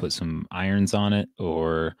mount and put some irons on it,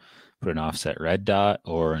 or put an offset red dot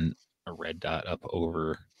or a red dot up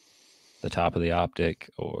over the top of the optic,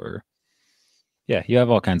 or yeah, you have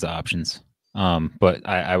all kinds of options. But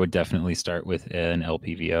I would definitely start with an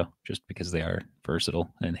LPVO just because they are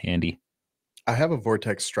versatile and handy. I have a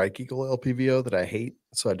Vortex Strike Eagle LPVO that I hate,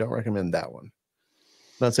 so I don't recommend that one.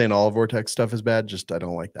 Not saying all Vortex stuff is bad, just I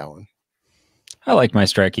don't like that one. I like my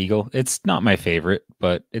Strike Eagle. It's not my favorite,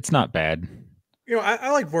 but it's not bad. You know, I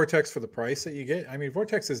like Vortex for the price that you get. I mean,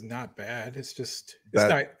 Vortex is not bad. It's just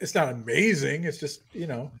it's not amazing. It's just, you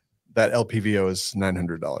know, that LPVO is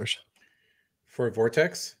 $900 for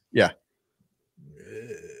Vortex. Yeah.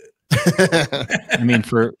 I mean,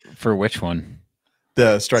 for which one?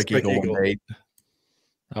 The Strike Eagle 1-8.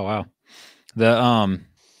 Oh wow.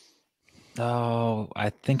 I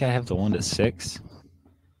think I have the 1 to 6.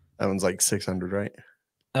 That one's like 600, right?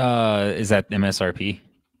 Is that MSRP?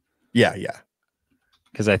 Yeah.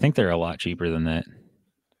 Because I think they're a lot cheaper than that,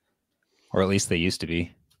 or at least they used to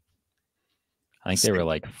be. I think they were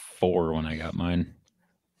like 4 when I got mine.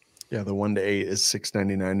 Yeah, the 1 to 8 is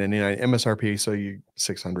 $699.99 MSRP, so you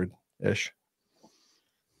 600 ish.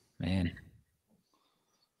 Man.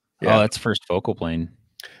 Yeah. Oh, that's first focal plane.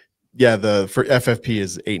 Yeah, for FFP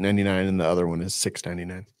is $899 and the other one is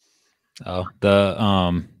 $699. Oh,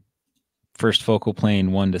 the first focal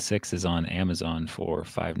plane 1 to 6 is on Amazon for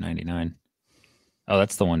 $5.99. Oh,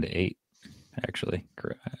 that's the 1 to 8. Actually,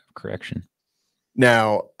 correction.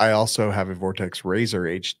 Now I also have a Vortex Razor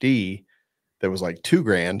HD that was like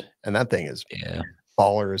 $2,000, and that thing is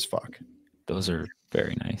baller as fuck. Those are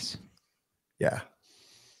very nice. Yeah,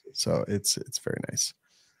 so it's very nice.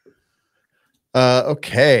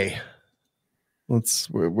 Okay,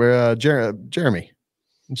 we're Jeremy.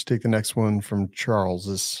 Let's take the next one from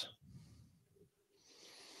Charles.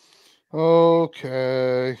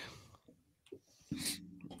 Okay.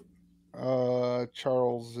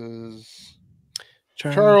 Charles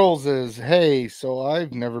is, hey, so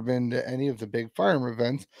I've never been to any of the big firearm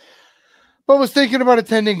events, but was thinking about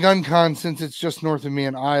attending GunCon since it's just north of me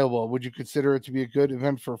in Iowa. Would you consider it to be a good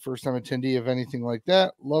event for a first-time attendee of anything like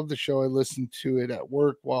that? Love the show. I listened to it at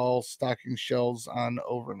work while stocking shelves on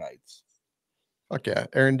overnights. Fuck yeah.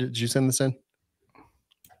 Aaron, did you send this in?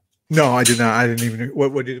 No, I did not. I didn't even.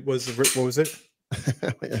 What was it?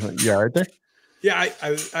 You all right there? Yeah,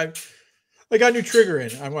 I got a new trigger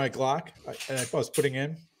in on my Glock, and I was putting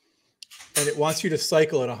in, and it wants you to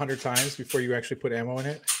cycle it 100 times before you actually put ammo in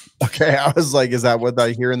it. Okay, I was like, is that what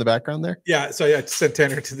I hear in the background there? Yeah, so I sent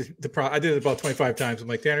Tanner to the pro. I did it about 25 times. I'm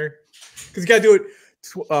like, Tanner, because you got to do it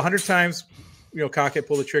 100 times, cock it,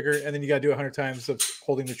 pull the trigger, and then you got to do 100 times of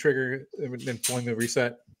holding the trigger and then pulling the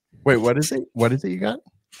reset. Wait, what is it? What is it you got?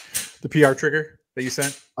 The PR trigger that you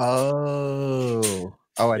sent. Oh,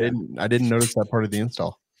 I didn't notice that part of the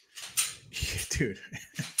install. Dude,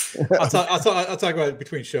 I'll talk about it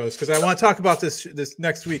between shows because I want to talk about this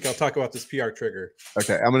next week. I'll talk about this PR trigger.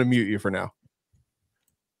 Okay, I'm gonna mute you for now.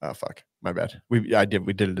 Oh fuck, my bad. We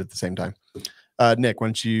did it at the same time. Nick, why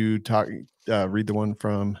don't you read the one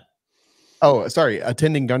from? Oh, sorry,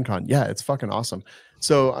 attending GunCon. Yeah, it's fucking awesome.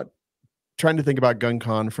 So, trying to think about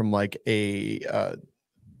GunCon from like a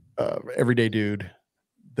everyday dude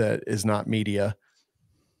that is not media.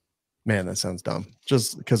 Man, that sounds dumb.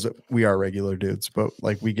 Just because we are regular dudes, but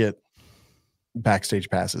like we get backstage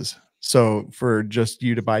passes So for just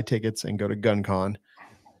you to buy tickets and go to GunCon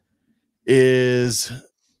is,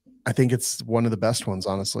 I think it's one of the best ones,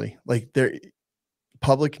 honestly. Like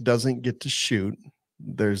public doesn't get to shoot.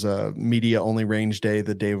 There's a media only range day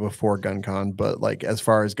the day before GunCon, but like as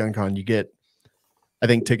far as GunCon, you get, I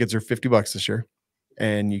think tickets are $50 this year,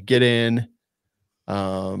 and you get in,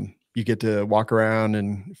 you get to walk around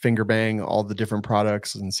and finger bang all the different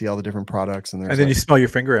products and see all the different products, and And then you smell your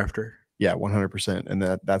finger after. yeah, 100%,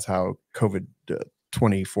 and that's how COVID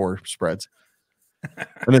 24 spreads,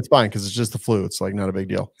 and it's fine because it's just the flu. It's like not a big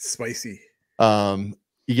deal. Spicy. You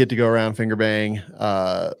get to go around finger bang.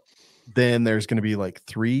 Then there's going to be like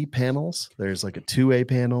 3 panels. There's like a 2A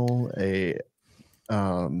panel, a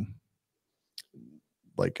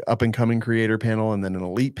like up and coming creator panel, and then an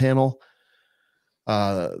elite panel.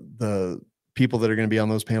 The people that are going to be on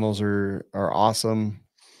those panels are awesome.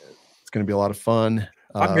 It's going to be a lot of fun.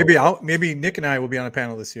 Maybe Nick and I will be on a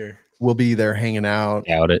panel this year. We'll be there hanging out.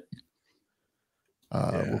 Doubt it.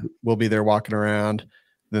 We'll be there walking around.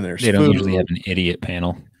 Then there's They don't usually have an idiot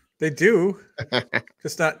panel. They do,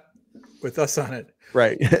 just not with us on it.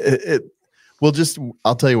 Right.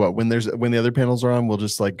 I'll tell you what, when the other panels are on, we'll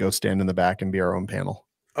just like go stand in the back and be our own panel.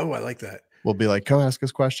 Oh, I like that. We'll be like, come ask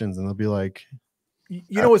us questions, and they'll be like,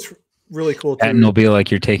 you know what's really cool too? And it'll be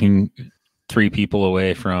like you're taking 3 people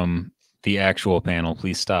away from the actual panel.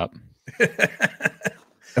 Please stop. and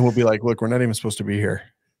we'll be like, look, we're not even supposed to be here.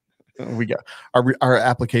 We got our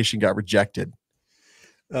application got rejected.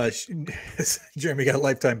 Jeremy got a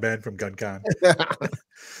lifetime ban from GunCon.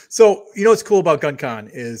 So you know what's cool about GunCon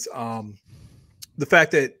is the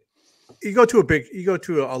fact that you go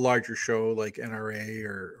to a larger show like NRA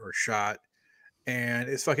or SHOT, and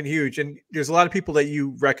it's fucking huge. And there's a lot of people that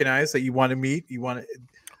you recognize that you want to meet.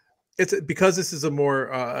 It's because this is a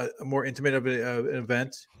more intimate of an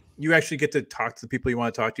event. You actually get to talk to the people you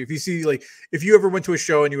want to talk to. If you ever went to a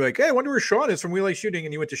show and you're like, hey, I wonder where Sean is from We Like Shooting,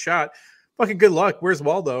 and you went to SHOT, fucking good luck. Where's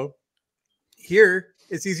Waldo? Here,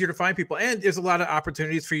 it's easier to find people, and there's a lot of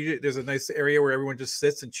opportunities for you. There's a nice area where everyone just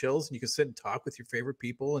sits and chills, and you can sit and talk with your favorite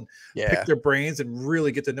people and pick their brains and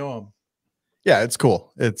really get to know them. Yeah, it's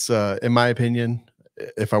cool. It's in my opinion,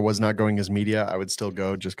 if I was not going as media, I would still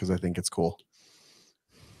go just because I think it's cool.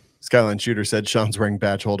 Skyline Shooter said Sean's wearing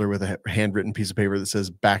badge holder with a handwritten piece of paper that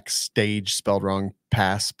says backstage spelled wrong,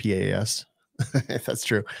 pass, PAS. If that's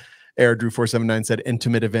true. Aaron Drew 479 said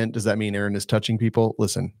intimate event. Does that mean Aaron is touching people?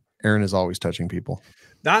 Listen, Aaron is always touching people.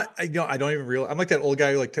 I don't even realize. I'm like that old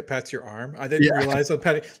guy who like pats your arm. I didn't realize I'm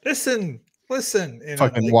patting. Listen. And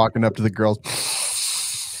fucking walking up to the girls.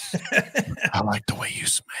 I like the way you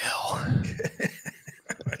smell.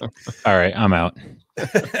 All right, I'm out.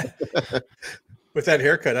 With that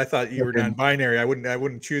haircut, I thought you were non-binary. I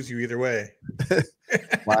wouldn't choose you either way.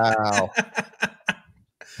 Wow.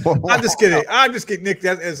 I'm just kidding. Nick,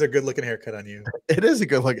 that is a good looking haircut on you. It is a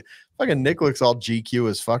good look. Fucking Nick looks all GQ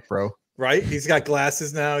as fuck, bro. Right? He's got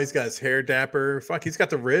glasses now. He's got his hair dapper. Fuck, he's got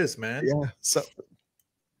the Riz, man. Yeah. So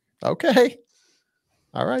okay.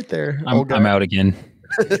 All right there. I'm out again.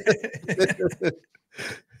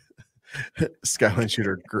 Skyline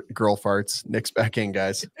Shooter girl farts. Nick's back in,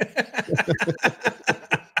 guys.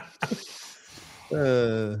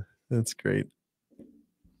 That's great.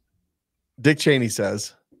 Dick Cheney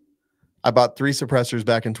says, I bought 3 suppressors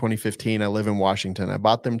back in 2015. I live in Washington. I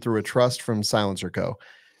bought them through a trust from Silencer Co.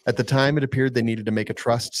 At the time, it appeared they needed to make a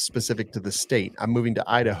trust specific to the state. I'm moving to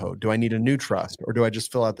Idaho. Do I need a new trust, or do I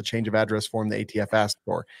just fill out the change of address form the ATF asked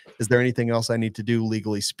for? Is there anything else I need to do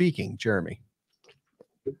legally speaking? Jeremy.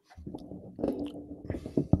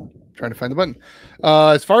 Trying to find the button.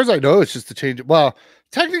 As far as I know, it's just to change it. Well,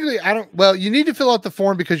 technically, you need to fill out the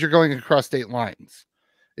form because you're going across state lines.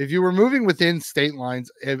 If you were moving within state lines,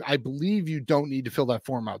 I believe you don't need to fill that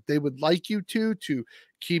form out. They would like you to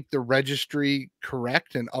keep the registry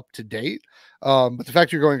correct and up to date. But the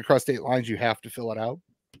fact you're going across state lines, you have to fill it out.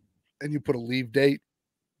 And you put a leave date,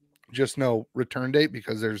 just no return date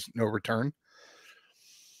because there's no return.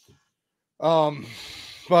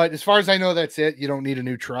 But as far as I know, that's it. You don't need a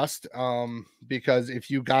new trust because if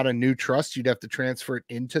you got a new trust, you'd have to transfer it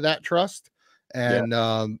into that trust. And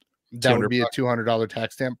that would be a $200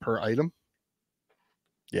 tax stamp per item.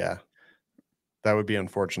 Yeah. That would be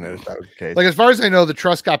unfortunate if that was the case. Like, as far as I know, the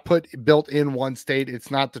trust got built in one state. It's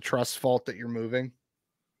not the trust's fault that you're moving.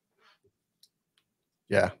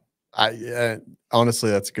 Yeah. Honestly,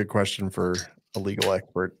 that's a good question for a legal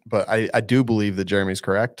expert, but I do believe that Jeremy's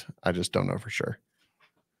correct. I just don't know for sure.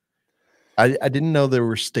 I didn't know there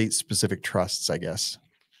were state specific trusts, I guess.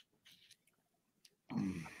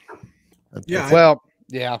 Yeah. Well,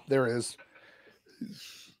 yeah, there is.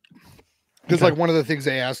 Because like one of the things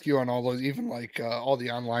they ask you on all those, even like all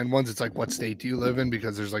the online ones, it's like, what state do you live in?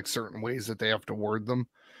 Because there's like certain ways that they have to word them.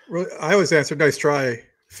 Really, I always answer, "Nice try,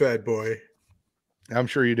 fat boy," I'm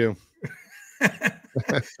sure you do.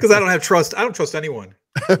 because I don't have trust. I don't trust anyone.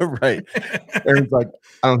 Right. Aaron's like,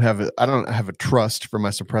 I don't have a trust for my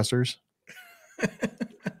suppressors.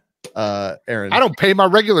 Aaron, I don't pay my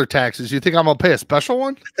regular taxes. You think I'm gonna pay a special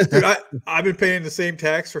one? Dude, I've been paying the same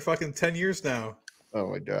tax for fucking 10 years now. oh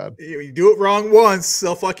my God. You do it wrong once,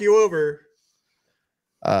 they'll fuck you over.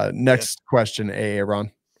 Next question,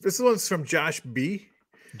 Aaron. This one's from Josh B.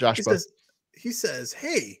 Josh, He says,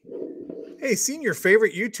 hey, seen your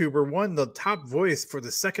favorite YouTuber won the top voice for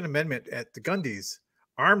the Second Amendment at the Gundies.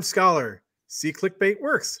 Armed scholar. See clickbait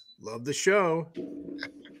works. Love the show.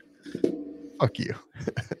 fuck you.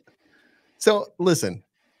 So listen,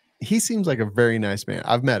 he seems like a very nice man.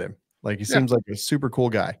 I've met him. Like he seems like a super cool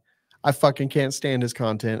guy. I fucking can't stand his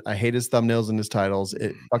content. I hate his thumbnails and his titles.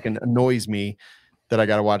 It fucking annoys me that I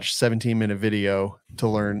got to watch 17-minute video to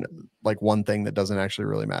learn like one thing that doesn't actually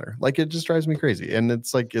really matter. Like it just drives me crazy. And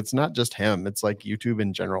it's like, it's not just him. It's like YouTube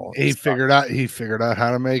in general. He figured out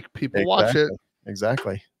how to make people watch it.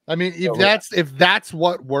 Exactly. I mean, if that's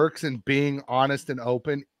what works in being honest and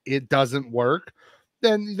open, it doesn't work,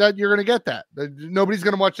 then that you're going to get that. Nobody's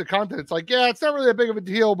going to watch the content. It's like, yeah, it's not really that big of a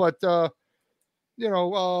deal, but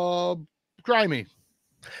grimy.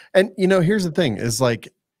 And here's the thing is like,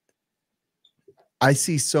 I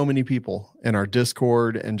see so many people in our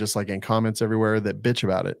Discord and just like in comments everywhere that bitch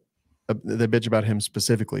about it. They bitch about him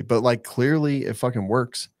specifically, but like clearly it fucking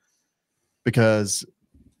works because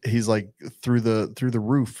he's like through the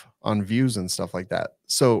roof on views and stuff like that.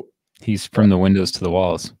 So he's from the windows to the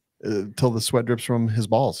walls till the sweat drips from his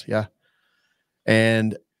balls. Yeah.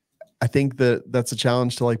 And I think that's a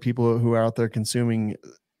challenge to like people who are out there consuming,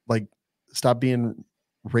 like stop being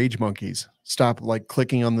rage monkeys. Stop like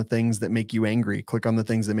clicking on the things that make you angry. Click on the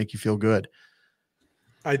things that make you feel good.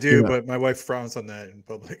 I do, but my wife frowns on that in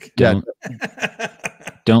public.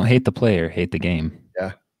 Don't hate the player, hate the game.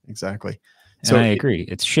 Yeah, exactly. So I agree.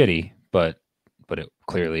 It's shitty, but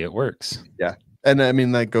clearly it works. Yeah. And I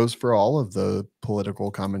mean, that goes for all of the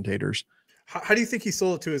political commentators. How do you think he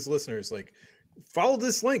sold it to his listeners? Like, follow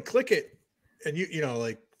this link, click it. And you know,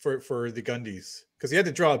 like for the Gundies, because he had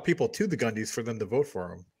to draw people to the Gundies for them to vote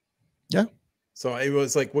for him. Yeah. So it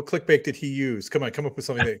was like, what clickbait did he use? Come on, come up with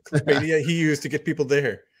something that clickbait he used to get people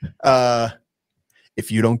there. If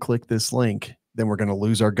you don't click this link, then we're going to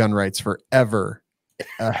lose our gun rights forever.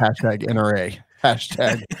 Hashtag NRA.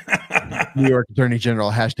 Hashtag New York Attorney General.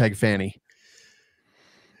 Hashtag Fanny.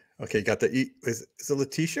 Okay, got the is it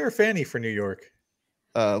Letitia or Fanny for New York?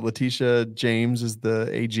 Letitia James is the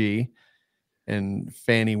AG, and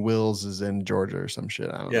Fanny Wills is in Georgia or some shit.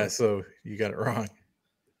 I don't know. So you got it wrong.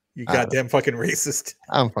 You goddamn fucking racist.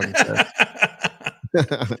 I'm fucking sad.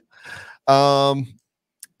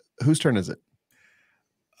 Whose turn is it?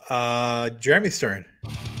 Jeremy's turn.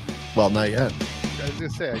 Well, not yet. I was gonna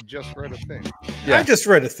say I just read a thing. Yeah. I just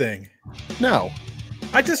read a thing. No.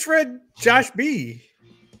 I just read Josh B.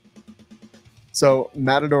 So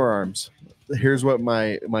Matador Arms. Here's what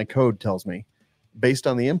my code tells me. Based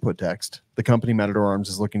on the input text, the company Matador Arms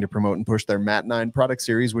is looking to promote and push their Mat 9 product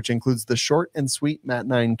series, which includes the short and sweet Mat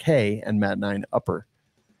 9K and Mat 9 Upper.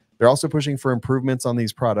 They're also pushing for improvements on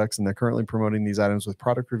these products, and they're currently promoting these items with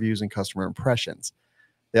product reviews and customer impressions.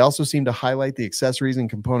 They also seem to highlight the accessories and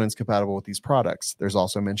components compatible with these products. There's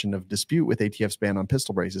also mention of dispute with ATF's ban on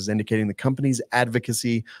pistol braces, indicating the company's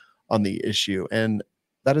advocacy on the issue. And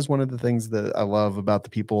that is one of the things that I love about the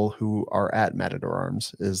people who are at Matador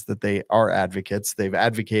Arms is that they are advocates. They've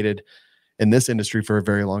advocated in this industry for a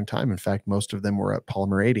very long time. In fact, most of them were at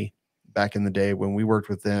Polymer 80 back in the day when we worked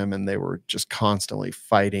with them, and they were just constantly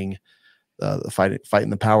fighting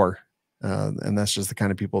the power. And that's just the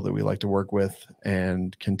kind of people that we like to work with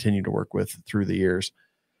and continue to work with through the years.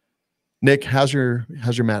 Nick, how's your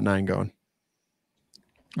Mat 9 going?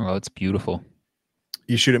 Oh, it's beautiful.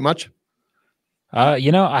 You shoot it much? I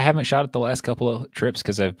haven't shot it the last couple of trips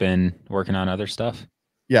because I've been working on other stuff.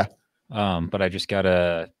 Yeah. But I just got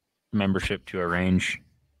a membership to a range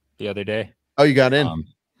the other day. Oh, you got in?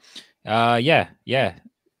 Yeah.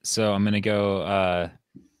 So I'm gonna go.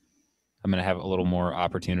 I'm gonna have a little more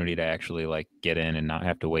opportunity to actually like get in and not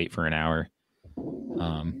have to wait for an hour.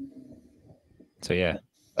 So yeah,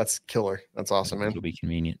 that's killer. That's awesome, man. It'll be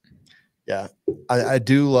convenient. Yeah, I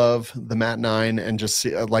do love the Mat 9 and just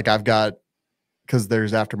see like I've got. Because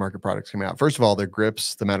there's aftermarket products coming out. First of all, their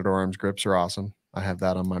grips, the Matador Arms grips are awesome. I have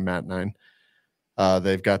that on my Mat 9.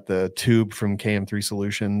 They've got the tube from KM3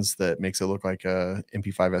 Solutions that makes it look like a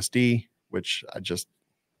MP5 SD, which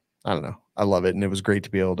I don't know. I love it. And it was great to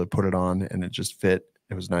be able to put it on and it just fit.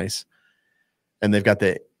 It was nice. And they've got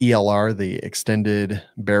the ELR, the extended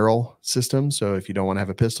barrel system. So if you don't want to have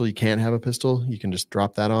a pistol, you can't have a pistol. You can just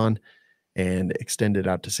drop that on and extend it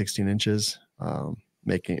out to 16 inches,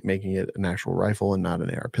 making it an actual rifle and not an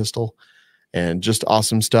AR pistol. And just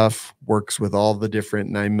awesome stuff. Works with all the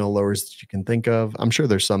different 9mm lowers that you can think of. I'm sure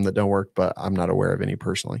there's some that don't work, but I'm not aware of any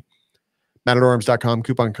personally. MatadorArms.com,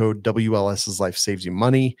 coupon code WLS's life saves you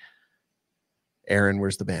money. Aaron,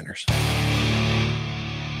 where's the banners?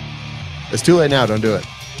 It's too late now. Don't do it.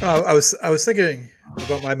 Oh, I was thinking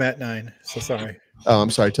about my Mat 9. So sorry. Oh, I'm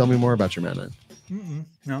sorry. Tell me more about your Mat 9.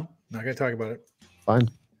 No, not gonna talk about it. Fine.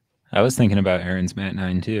 I was thinking about Aaron's Mat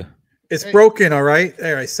 9 too. It's broken. All right,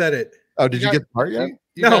 there. I said it. Oh, did you get the part yet?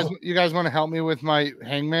 You guys want to help me with my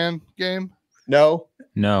Hangman game? No.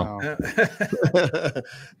 No. Oh.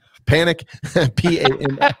 Panic.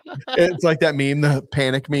 P-A-N. It's like that meme, the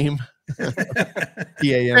panic meme.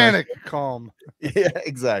 P-A-N. Panic, calm. Yeah,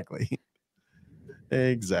 exactly.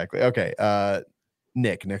 Exactly. Okay.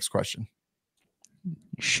 Nick, next question.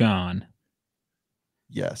 Sean.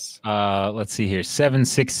 Yes. Let's see here.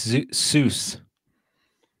 76 Seuss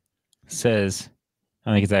says,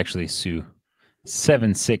 I think it's actually Sue.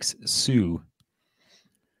 76 Sue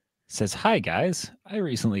says, "Hi guys. I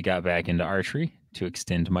recently got back into archery to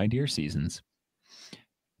extend my deer seasons.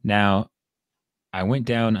 Now, I went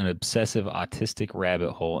down an obsessive autistic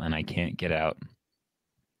rabbit hole and I can't get out.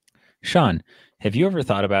 Sean, have you ever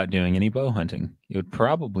thought about doing any bow hunting? It would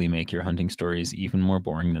probably make your hunting stories even more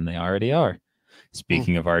boring than they already are.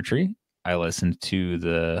 Speaking of archery, I listened to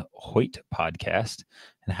the Hoyt podcast.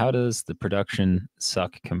 And how does the production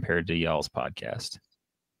suck compared to y'all's podcast?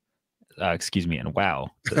 Excuse me, and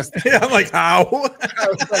wow. Yeah, I'm like, how? I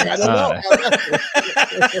was like, I don't know.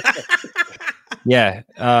 Yeah.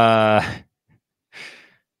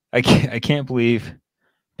 I can't believe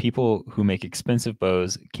people who make expensive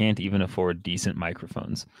bows can't even afford decent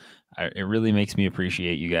microphones. It really makes me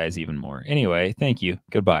appreciate you guys even more. Anyway, thank you.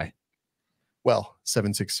 Goodbye." Well,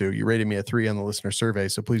 762, you rated me a 3 on the listener survey,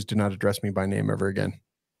 so please do not address me by name ever again.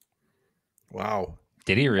 Wow.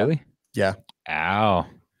 Did he really? Yeah. Ow.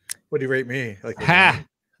 What do you rate me? Like, Ha!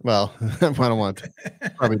 Well, I don't want to.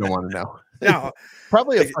 Probably don't want to know. No.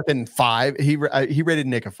 Probably a fucking 5. He rated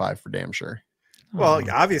Nick a 5 for damn sure. Well,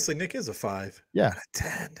 obviously Nick is a 5. Yeah.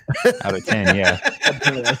 Out of 10. Out of 10, yeah.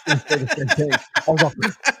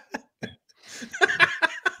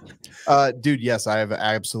 Dude, yes, I have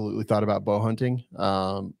absolutely thought about bow hunting.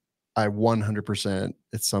 I 100%,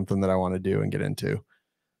 it's something that I want to do and get into.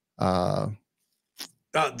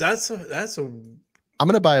 I'm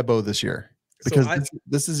gonna buy a bow this year because So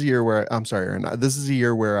this is a year where I'm sorry, Aaron, this is a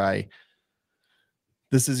year where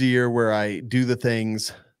I do the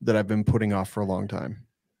things that I've been putting off for a long time.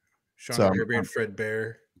 Sean, So, you're being Fred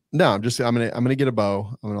Bear. No, I'm gonna get a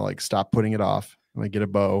bow. I'm gonna like stop putting it off. I'm gonna get a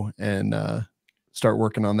bow and start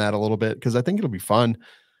working on that a little bit because I think it'll be fun.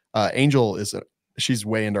 Angel she's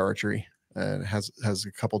way into archery and has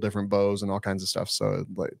a couple different bows and all kinds of stuff. So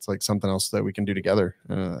it's like something else that we can do together.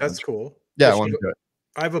 That's cool. Yeah, I Well, want to do it.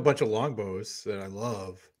 I have a bunch of longbows that I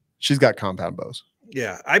love. She's got compound bows.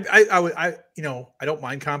 Yeah, I don't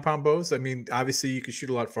mind compound bows. I mean, obviously you can shoot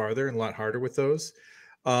a lot farther and a lot harder with those.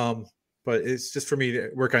 But it's just for me to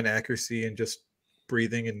work on accuracy and just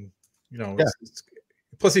breathing and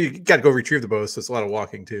plus you got to go retrieve the bows, so it's a lot of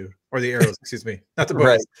walking too, or the arrows. Excuse me, not the bows.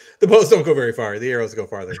 Right. The bows don't go very far. The arrows go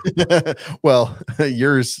farther. Well,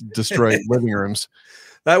 yours destroyed living rooms.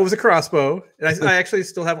 That was a crossbow, and I actually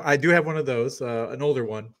still have. I do have one of those, an older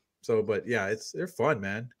one. So, but yeah, they're fun,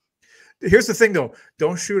 man. Here's the thing, though: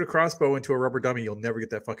 don't shoot a crossbow into a rubber dummy. You'll never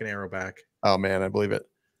get that fucking arrow back. Oh man, I believe it.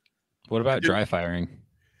 What about dry firing?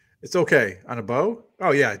 It's okay on a bow.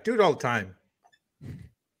 Oh yeah, do it all the time.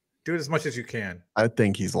 Do it as much as you can. I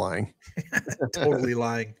think he's lying. Totally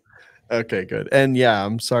lying. Okay, good. And yeah,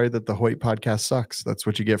 I'm sorry that the Hoyt podcast sucks. That's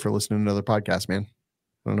what you get for listening to another podcast, man.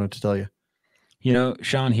 I don't know what to tell you. You know,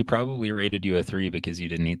 Sean, he probably rated you a 3 because you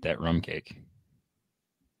didn't eat that rum cake.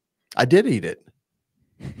 I did eat it.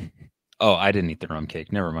 Oh, I didn't eat the rum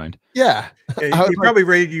cake. Never mind. Yeah. Yeah, he probably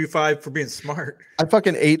rated you 5 for being smart. I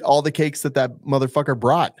fucking ate all the cakes that motherfucker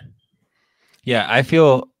brought. Yeah,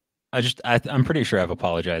 I'm pretty sure I've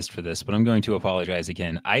apologized for this, but I'm going to apologize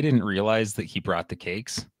again. I didn't realize that he brought the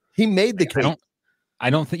cakes. He made the cake. I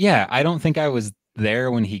don't think I was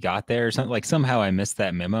there when he got there or something. Like somehow I missed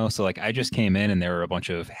that memo. So like I just came in and there were a bunch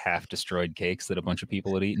of half destroyed cakes that a bunch of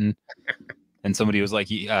people had eaten. And somebody was like,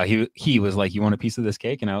 he was like, "You want a piece of this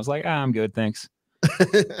cake?" And I was like, "I'm good, thanks."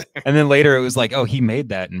 And then later it was like, oh, he made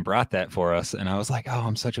that and brought that for us. And I was like, oh,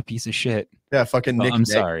 I'm such a piece of shit. Yeah, fucking Well, Nick. I'm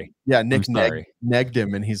sorry. Yeah, Nick sorry. negged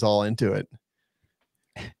him, and he's all into it.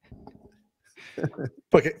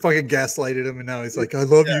 Fucking gaslighted him, and now he's like, "I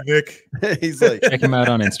love you, Nick." He's like, Check him out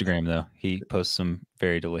on Instagram, though. He posts some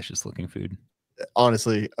very delicious looking food.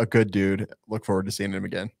 honestly, a good dude. Look forward to seeing him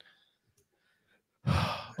again.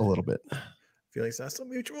 A little bit. Feelings not so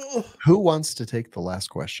mutual. Who wants to take the last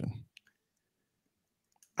question?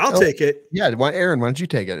 I'll take it. Yeah, Aaron, why don't you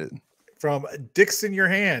take it? From Dixon Your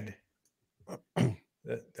Hand.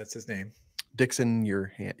 That's his name. Dixon Your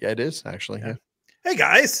Hand. Yeah, it is actually. Yeah. Hey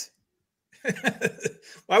guys.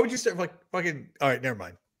 Why would you start like fucking all right, never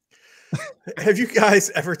mind. Have you guys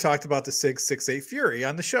ever talked about the 668 Fury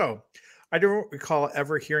on the show? I don't recall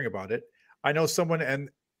ever hearing about it. I know someone and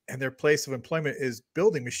their place of employment is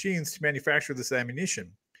building machines to manufacture this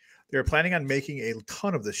ammunition. They're planning on making a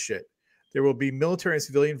ton of this shit. There will be military and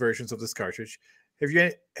civilian versions of this cartridge. Have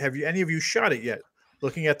you any of you shot it yet?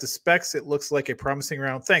 Looking at the specs, it looks like a promising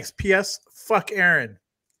round. Thanks. P.S. Fuck Aaron.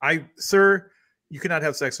 Sir, you cannot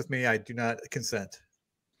have sex with me. I do not consent.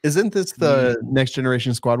 Isn't this the next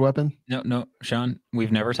generation squad weapon? No, Sean,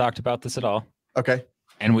 we've never talked about this at all. Okay.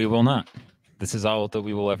 And we will not. This is all that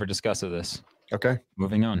we will ever discuss of this. Okay.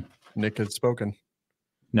 Moving on. Nick has spoken.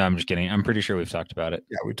 No, I'm just kidding. I'm pretty sure we've talked about it.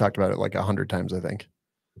 Yeah, we've talked about it like 100 times, I think.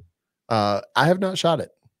 I have not shot it.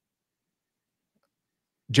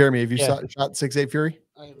 Jeremy, have you shot 6.8 Fury?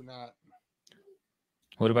 I have not.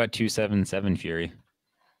 What about 277 Fury?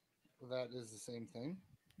 That is the same thing.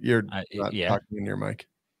 You're not talking in your mic.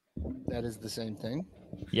 That is the same thing.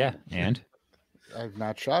 Yeah, and I've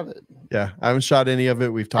not shot it. Yeah, I haven't shot any of it.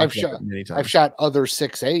 We've talked about it many times. I've shot other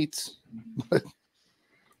 6.8s.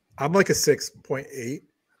 I'm like a 6.8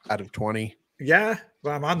 out of 20. Yeah,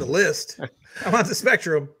 well, I'm on the list. I'm on the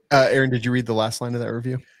spectrum. Aaron, did you read the last line of that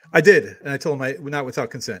review? I did, and I told him not without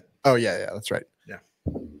consent. Oh yeah, that's right.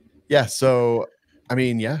 Yeah. So, I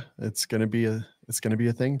mean, yeah, it's gonna be a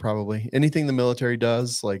thing probably. Anything the military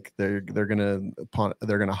does, like they're gonna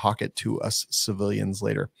hawk it to us civilians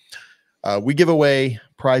later. We give away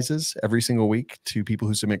prizes every single week to people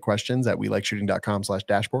who submit questions at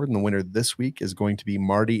welikeshooting.com/dashboard, and the winner this week is going to be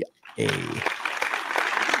Marty A.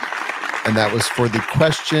 And that was for the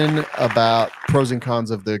question about pros and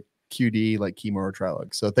cons of the QD, like chemo or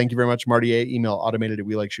Trilog. So thank you very much, Marty A. Email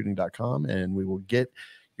automated@welikeshooting.com, and we will get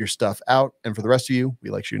your stuff out. And for the rest of you,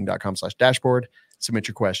 welikeshooting.com/dashboard. Submit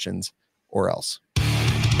your questions, or else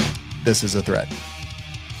this is a threat.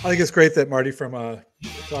 I think it's great that Marty from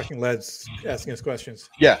Talking Lead's asking us questions.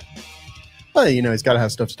 Yeah. Well, he's got to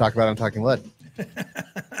have stuff to talk about on Talking Lead.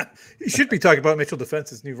 He should be talking about Mitchell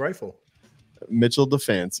Defense's new rifle. Mitchell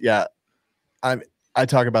Defense. Yeah. I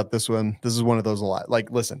talk about this one. This is one of those a lot.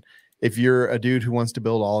 Like, listen, if you're a dude who wants to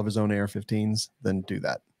build all of his own AR-15s, then do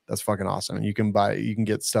that. That's fucking awesome. And you can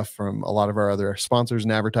get stuff from a lot of our other sponsors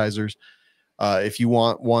and advertisers. If you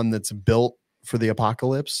want one that's built for the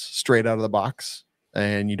apocalypse, straight out of the box,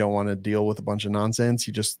 and you don't want to deal with a bunch of nonsense,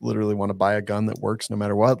 you just literally want to buy a gun that works no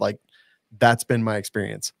matter what. Like, that's been my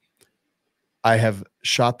experience. I have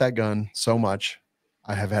shot that gun so much.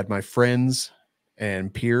 I have had my friends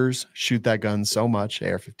and peers shoot that gun so much.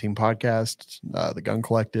 AR-15 podcast, the Gun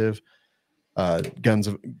Collective,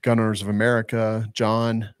 Gunners of America,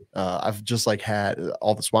 John. I've just had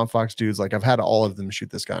all the Swamp Fox dudes. Like, I've had all of them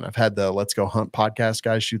shoot this gun. I've had the Let's Go Hunt podcast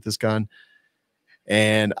guys shoot this gun.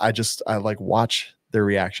 And I like watch their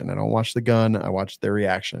reaction. I don't watch the gun. I watch their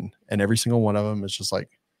reaction. And every single one of them is just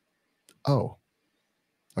like, oh,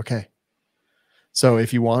 okay. So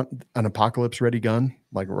if you want an apocalypse ready gun,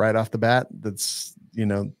 like right off the bat, that's,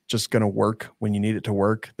 just going to work when you need it to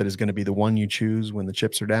work, that is going to be the one you choose when the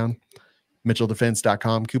chips are down,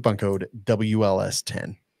 mitchelldefense.com, coupon code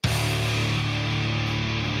WLS10.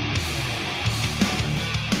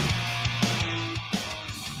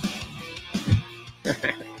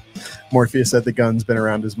 Morpheus said the gun's been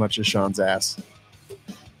around as much as Sean's ass.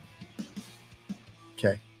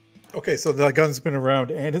 Okay, so the gun's been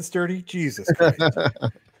around and it's dirty? Jesus Christ.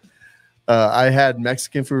 I had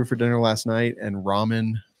Mexican food for dinner last night and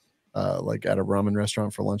ramen, like at a ramen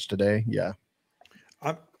restaurant for lunch today. Yeah.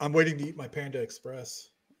 I'm waiting to eat my Panda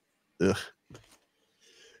Express. Ugh.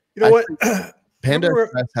 You know what? Panda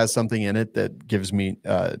Express has something in it that gives me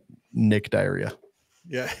Nick diarrhea.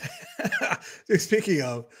 Yeah. Speaking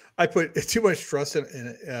of, I put too much trust in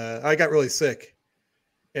it. I got really sick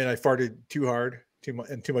and I farted too hard. Too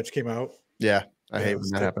much came out. Yeah, I hate when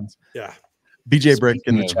that happens. Yeah. BJ Brick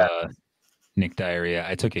in the chat. Nick diarrhea.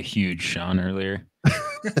 I took a huge Sean earlier.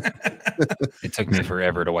 It took me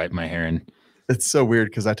forever to wipe my hair in. It's so weird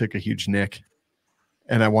because I took a huge Nick.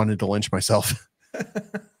 and I wanted to lynch myself.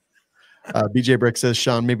 BJ Brick says,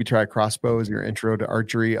 Sean, maybe try a crossbow as your intro to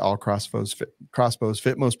archery. All crossbows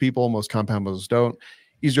fit most people. Most compound bows don't.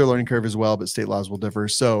 Easier learning curve as well, but state laws will differ.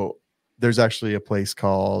 So there's actually a place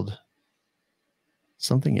called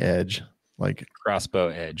something Edge, like Crossbow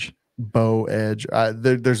Edge. Bow Edge.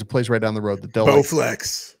 There's a place right down the road that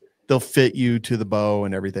Bowflex. They'll fit you to the bow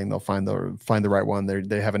and everything. They'll find the right one.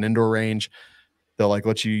 They have an indoor range. They'll like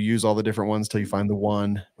let you use all the different ones till you find the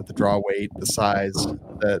one with the draw weight, the size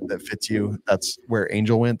that fits you. That's where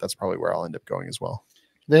Angel went. That's probably where I'll end up going as well.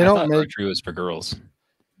 They I don't thought make archery was for girls.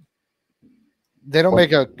 they don't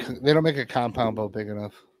make a compound bow big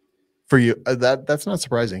enough. For you, that's not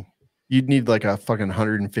surprising. You'd need like a fucking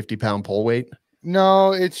 150-pound pole weight.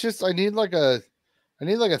 No, it's just I need like a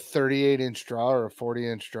 38-inch draw or a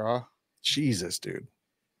 40-inch draw. Jesus, dude.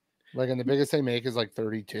 Like, and the biggest they make is like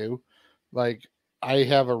 32. Like, I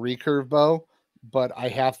have a recurve bow, but I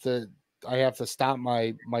have to stop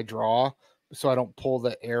my draw so I don't pull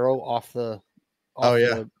the arrow off the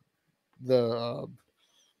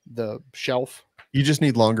shelf. You just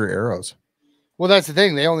need longer arrows. Well, that's the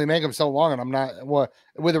thing. They only make them so long, and I'm not. Well,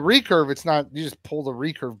 with a recurve, it's not. You just pull the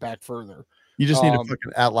recurve back further. You just need a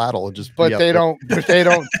fucking atlatl. Just but they don't. But they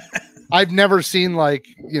don't. I've never seen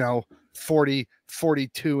 40,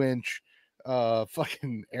 42-inch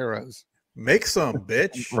fucking arrows. Make some,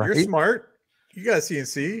 bitch. Right? You're smart. You got a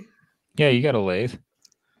CNC. Yeah, you got a lathe.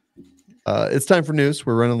 It's time for news.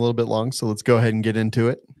 We're running a little bit long, so let's go ahead and get into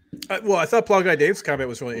it. Well, I thought Plow Guy Dave's comment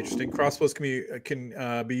was really interesting. Crossbows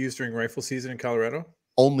can be used during rifle season in Colorado.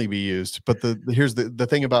 Only be used, but here's the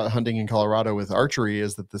thing about hunting in Colorado with archery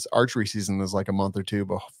is that this archery season is like a month or two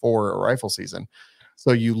before a rifle season,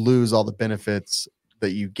 so you lose all the benefits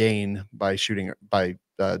that you gain by shooting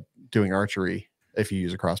doing archery if you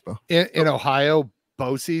use a crossbow. In Ohio,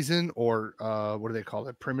 bow season, or what do they call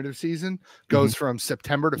it? Primitive season goes from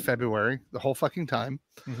September to February, the whole fucking time.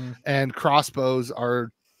 Mm-hmm. And crossbows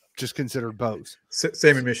are just considered bows.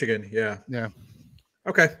 Same in Michigan. Yeah. Yeah.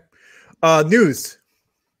 Okay. News.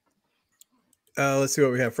 Let's see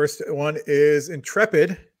what we have. First one is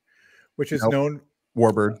Intrepid, which is known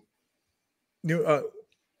Warbird.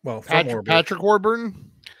 Patrick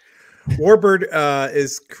Warburton. Warbird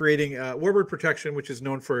is creating Warbird Protection, which is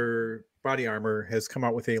known for body armor, has come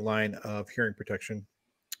out with a line of hearing protection.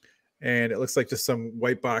 And it looks like just some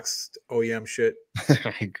white boxed OEM shit.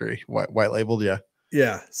 I agree. White labeled, yeah.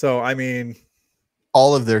 Yeah. So, I mean,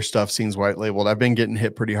 all of their stuff seems white labeled. I've been getting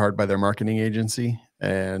hit pretty hard by their marketing agency,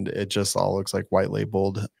 and it just all looks like white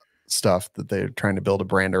labeled stuff that they're trying to build a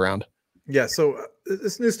brand around. Yeah. So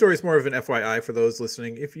this news story is more of an FYI for those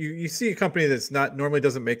listening. If you see a company that's not normally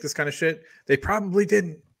doesn't make this kind of shit, they probably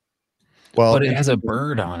didn't. Well, but it has a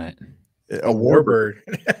bird on it. A warbird.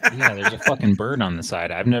 Yeah, there's a fucking bird on the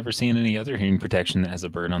side. I've never seen any other hearing protection that has a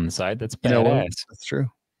bird on the side. That's badass. That's true.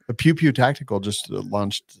 The Pew Pew Tactical just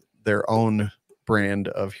launched their own brand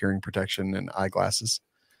of hearing protection and eyeglasses,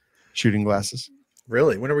 shooting glasses.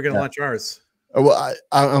 Really? When are we going to launch ours? Well,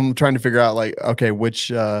 I'm trying to figure out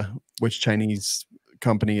which Chinese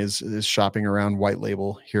company is shopping around white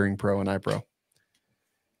label Hearing Pro and iPro,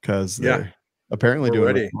 because they're apparently doing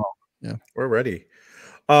ready. Really well. Yeah, we're ready.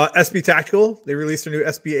 SB Tactical, they released a new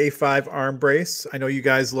SB A5 arm brace. I know you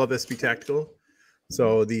guys love SB Tactical,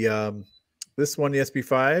 so the this one, the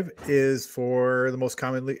SB5, is for the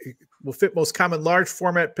will fit most common large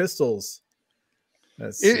format pistols.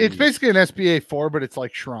 It's basically an SBA4, but it's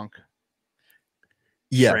like shrunk.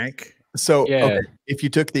 Yeah. Shrank. So okay, if you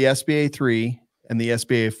took the SBA3 and the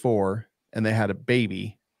SBA4 and they had a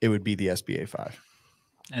baby, it would be the SBA5.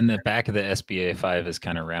 And the back of the SBA5 is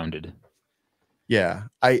kind of rounded. Yeah.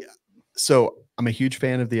 I'm a huge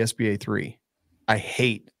fan of the SBA3. I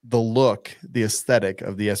hate the look, the aesthetic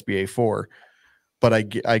of the SBA4, but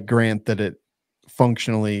I grant that it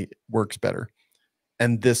functionally works better.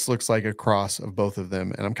 And this looks like a cross of both of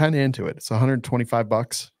them, and I'm kind of into it. It's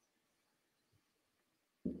 $125,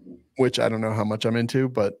 which I don't know how much I'm into,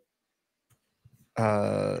 but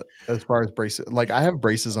as far as braces, like I have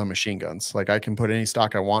braces on machine guns. Like I can put any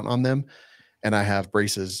stock I want on them, and I have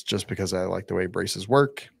braces just because I like the way braces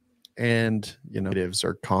work. And negatives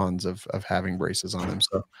or cons of having braces on them.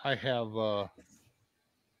 So I have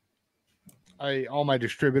all my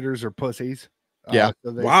distributors are pussies. Yeah.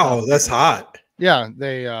 So wow, that's hot. Yeah,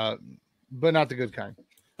 they but not the good kind.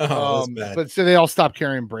 Oh, that's bad. But so they all stopped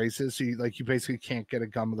carrying braces. So you basically can't get a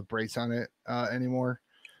gun with a brace on it anymore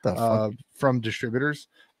from distributors.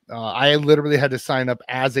 I literally had to sign up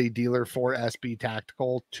as a dealer for SB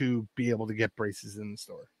Tactical to be able to get braces in the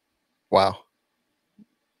store. Wow.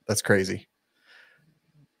 That's crazy.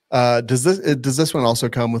 Does this one also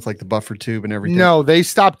come with like the buffer tube and everything? No, they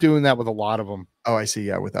stopped doing that with a lot of them. Oh, I see.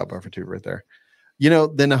 Yeah, without buffer tube right there. You know,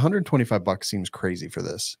 then $125 seems crazy for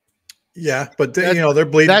this. Yeah, but you know, they're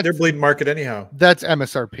bleeding market anyhow. That's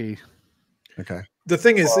MSRP. Okay. The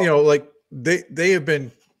thing is, you know, like they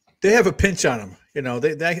have a pinch on them. You know,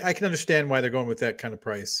 I can understand why they're going with that kind of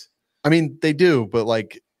price. I mean, they do, but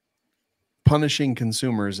like punishing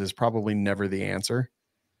consumers is probably never the answer.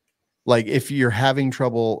 Like if you're having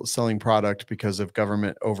trouble selling product because of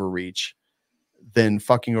government overreach, then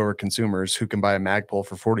fucking over consumers who can buy a Magpul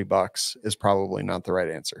for $40 is probably not the right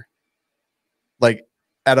answer. Like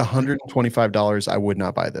at $125, I would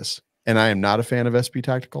not buy this. And I am not a fan of SP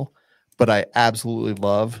Tactical, but I absolutely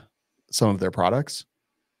love some of their products.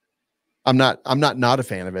 I'm not a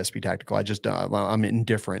fan of SP Tactical. I just I'm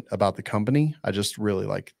indifferent about the company. I just really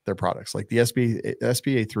like their products. Like the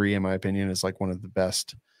SPA3, in my opinion, is like one of the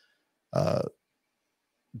best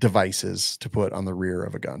devices to put on the rear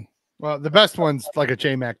of a gun. Well, the best one's like a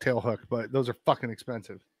JMac tail hook, but those are fucking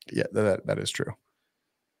expensive. Yeah, that is true.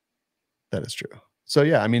 That is true. So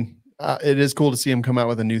yeah, I mean, it is cool to see him come out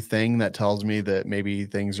with a new thing that tells me that maybe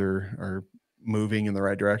things are moving in the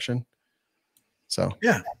right direction. So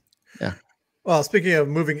yeah. Yeah. Well, speaking of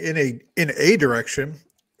moving in a direction,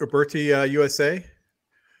 Uberti USA,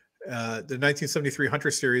 the 1973 Hunter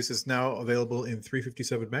series is now available in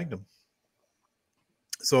 357 Magnum.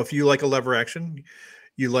 So if you like a lever action,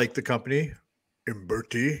 you like the company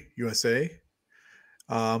Uberti USA, you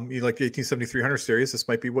like the 1873 Hunter series, this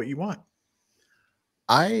might be what you want.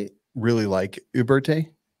 I really like Uberti.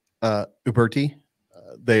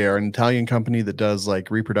 They are an Italian company that does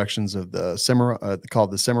like reproductions of the Cimarron,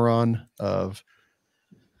 called the Cimarron of,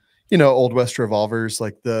 you know, Old West revolvers,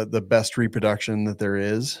 like the best reproduction that there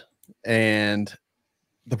is. And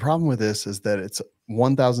the problem with this is that it's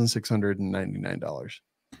 $1,699.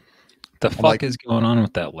 The fuck is going on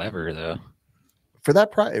with that lever though? For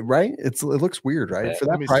that price, right? It looks weird, right? For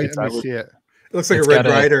that price, let me see it. It looks like a Red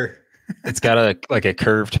Ryder. It's got a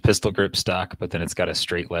curved pistol grip stock, but then it's got a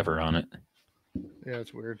straight lever on it. Yeah,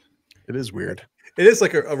 it's weird. It is weird. It is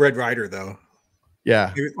like a Red Ryder, though.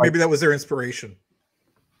 Yeah. Maybe that was their inspiration.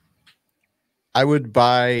 I would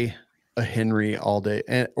buy a Henry all day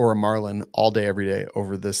or a Marlin all day, every day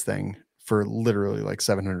over this thing for literally like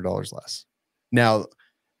 $700 less. Now,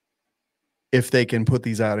 if they can put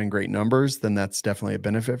these out in great numbers, then that's definitely a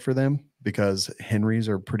benefit for them because Henrys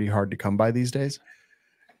are pretty hard to come by these days.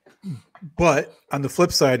 But on the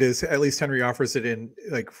flip side is at least Henry offers it in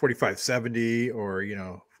like 4570 or, you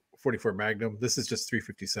know, 44 Magnum. This is just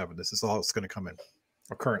 357. This is all it's going to come in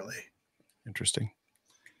currently. Interesting.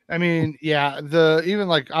 I mean, yeah, even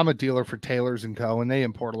like I'm a dealer for Taylor's and Co. and they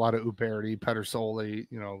import a lot of Uberti, Pedersoli,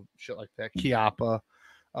 you know, shit like that. Chiappa.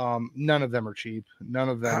 None of them are cheap. None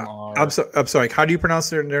of them are. I'm sorry. How do you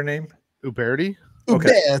pronounce their name? Uberti.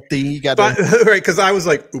 Okay. Uberti. You got right, because I was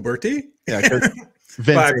like Uberti. Yeah.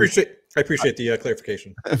 But I appreciate the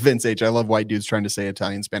clarification. Vince H. I love white dudes trying to say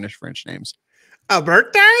Italian, Spanish, French names.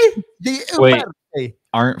 Alberti? Wait,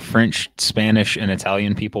 aren't French, Spanish, and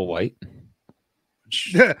Italian people white?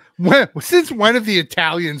 Since when have the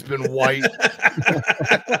Italians been white?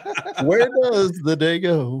 Where does the day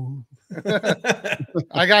go?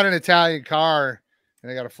 I got an Italian car and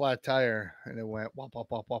I got a flat tire and it went wop, wop,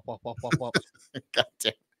 wop, wop, wop, wop, wop, wop. God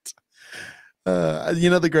damn it. You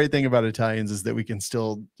know, the great thing about Italians is that we can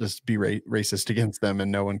still just be racist against them and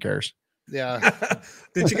no one cares. Yeah.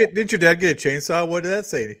 Didn't your dad get a chainsaw? What did that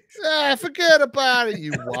say? Forget about it,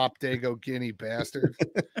 you wop dago guinea bastard.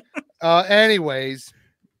 Anyways,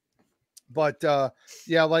 but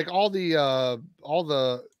yeah, like all the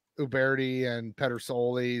Uberti and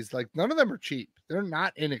Pedersolis, like none of them are cheap. They're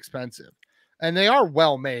not inexpensive, and they are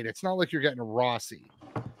well made. It's not like you're getting a Rossi.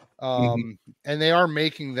 And they are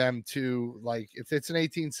making them to, like, if it's an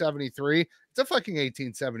 1873, it's a fucking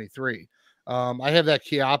 1873. I have that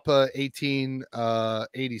Chiappa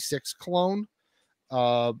 1886 clone,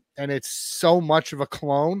 and it's so much of a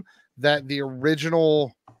clone that the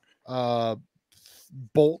original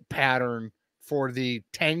bolt pattern for the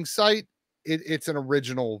Tang sight, it's an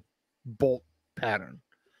original bolt pattern.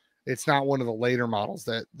 It's not one of the later models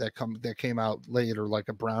that came out later, like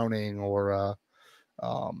a Browning or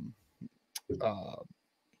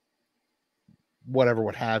whatever,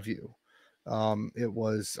 what have you. I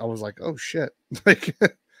was like, oh shit. Like,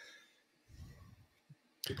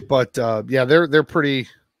 but yeah, they're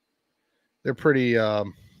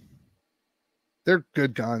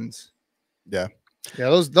good guns. Yeah.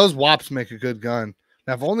 Those Wops make a good gun.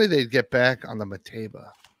 Now, if only they'd get back on the Mateba.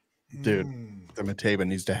 Dude, the Mateba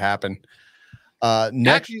needs to happen. Next,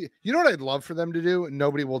 Actually, you know what I'd love for them to do?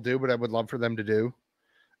 Nobody will do, but I would love for them to do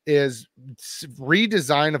is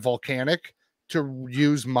redesign a volcanic to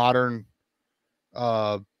use modern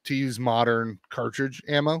cartridge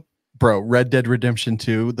ammo. bro, Red Dead Redemption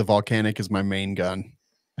 2, the volcanic is my main gun.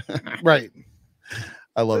 Right.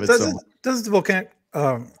 I love it so much. Doesn't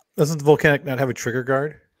the volcanic not have a trigger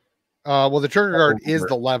guard? Well, the trigger guard is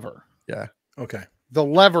the lever. Yeah. Okay. The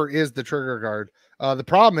lever is the trigger guard. The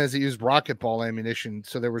problem is it used rocket ball ammunition,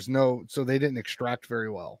 so they didn't extract very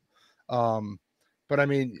well. But I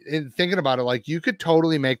mean, thinking about it, like you could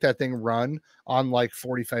totally make that thing run on like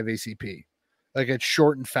 45 ACP. Like it's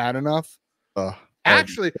short and fat enough.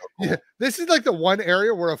 Actually, yeah, this is like the one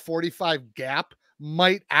area where a 45 gap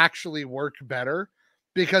might actually work better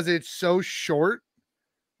because it's so short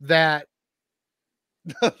that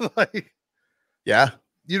like yeah.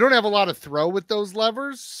 You don't have a lot of throw with those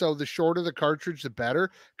levers, so the shorter the cartridge, the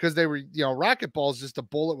better. Because they were, rocket ball is just a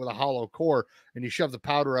bullet with a hollow core, and you shove the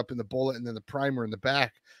powder up in the bullet and then the primer in the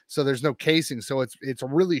back. So there's no casing, so it's a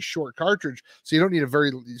really short cartridge. So you don't get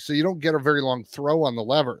a very long throw on the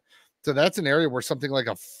lever. So that's an area where something like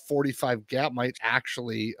a 45 gap might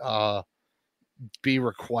actually be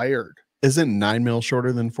required. Isn't 9mm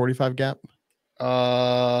shorter than 45 gap?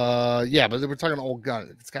 Yeah, but we're talking old gun.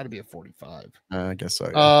 It's got to be a 45. I guess so.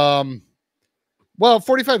 Yeah. Well,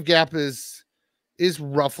 45 gap is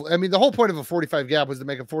roughly. I mean, the whole point of a 45 gap was to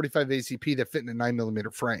make a 45 ACP that fit in a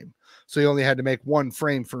 9mm frame. So you only had to make one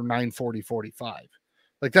frame for 940 45.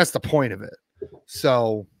 Like that's the point of it.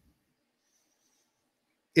 So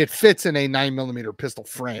it fits in a 9mm pistol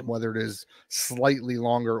frame, whether it is slightly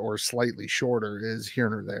longer or slightly shorter is here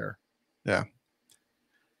nor there. Yeah.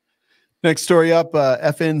 Next story up,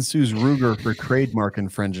 FN sues Ruger for trademark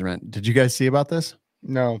infringement. Did you guys see about this?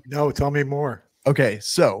 No, tell me more. Okay,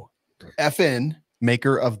 so FN,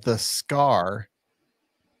 maker of the SCAR,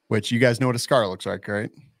 which you guys know what a SCAR looks like,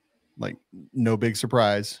 right? Like no big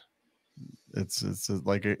surprise. It's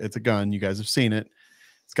a gun. You guys have seen it.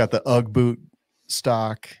 It's got the UGG boot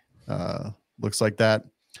stock. Looks like that.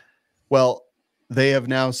 Well, they have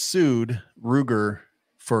now sued Ruger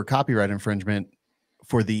for copyright infringement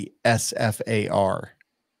for the SFAR.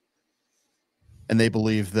 And they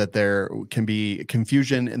believe that there can be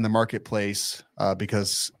confusion in the marketplace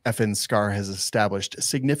because FN SCAR has established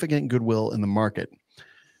significant goodwill in the market.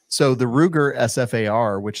 So the Ruger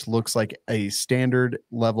SFAR, which looks like a standard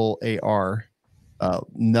level AR,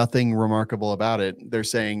 nothing remarkable about it, they're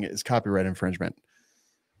saying is copyright infringement.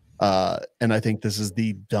 And I think this is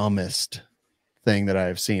the dumbest thing that I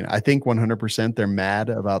have seen. I think 100% they're mad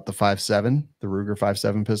about the 5.7, the Ruger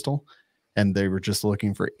 5.7 pistol, and they were just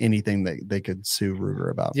looking for anything that they could sue Ruger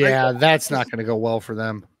about. Yeah, that's not going to go well for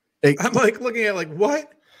them. I'm like looking at like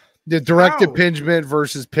what? The direct impingement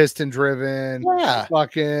versus piston driven. Yeah.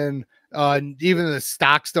 Fucking even the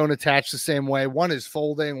stocks don't attach the same way. One is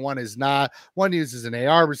folding, one is not. One uses an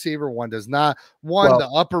AR receiver, one does not. The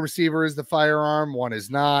upper receiver is the firearm, one is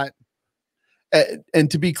not. And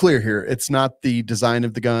to be clear here, it's not the design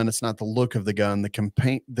of the gun, it's not the look of the gun. The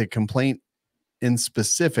complaint in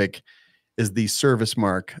specific is the service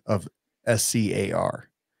mark of SCAR.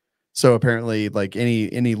 So apparently, like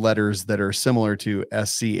any letters that are similar to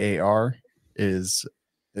SCAR is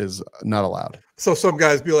not allowed. So some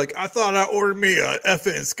guys be like, I thought I ordered me a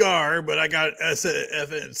FN SCAR, but I got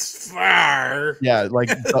FN SFAR. Yeah,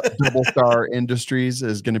 like Double Star Industries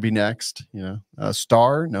is going to be next.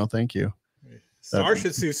 Star, no, thank you. Star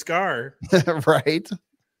should sue SCAR. Right.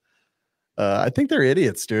 I think they're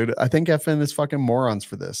idiots, dude. I think FN is fucking morons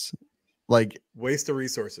for this. Like waste of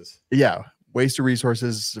resources. Yeah. Waste of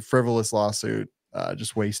resources, frivolous lawsuit,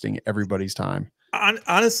 just wasting everybody's time.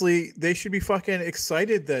 Honestly, they should be fucking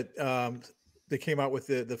excited that they came out with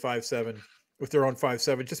the 5.7, with their own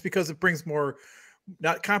 5.7, just because it brings more,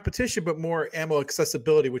 not competition, but more ammo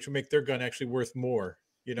accessibility, which would make their gun actually worth more.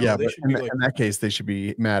 Yeah, but in that case, they should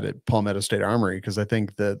be mad at Palmetto State Armory because I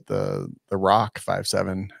think that the Rock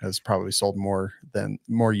 5.7 has probably sold more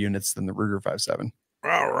units than the Ruger 5.7.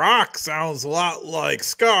 Well, Rock sounds a lot like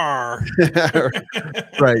SCAR.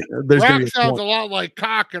 Right. Rock sounds a lot like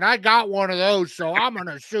cock, and I got one of those, so I'm going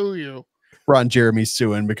to sue you. Ron Jeremy's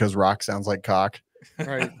suing because Rock sounds like cock.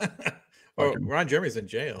 Right. Ron Jeremy's in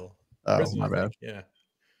jail. Oh, my bad. Yeah.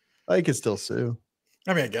 I could still sue.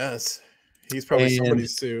 I mean, I guess. He's probably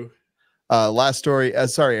somebody's sue. Last story.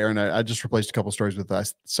 Sorry, Aaron. I just replaced a couple stories with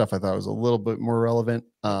stuff I thought was a little bit more relevant.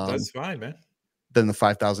 That's fine, man. Than the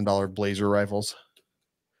 $5,000 Blazer rifles.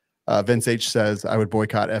 Vince H says, I would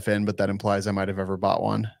boycott FN, but that implies I might have ever bought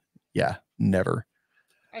one. Yeah, never.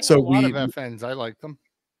 I have a lot of FNs. I like them.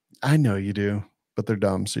 I know you do, but they're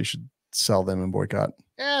dumb. So you should sell them and boycott.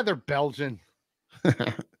 Yeah, they're Belgian.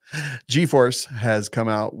 G-Force has come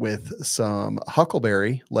out with some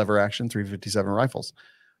Huckleberry lever action 357 rifles,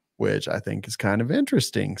 which I think is kind of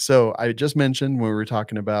interesting. So I just mentioned when we were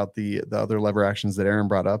talking about the other lever actions that Aaron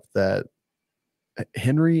brought up that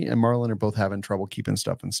Henry and Marlin are both having trouble keeping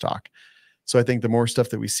stuff in stock. So I think the more stuff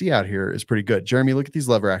that we see out here is pretty good. Jeremy, look at these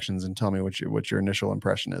lever actions and tell me what your initial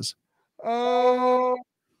impression is.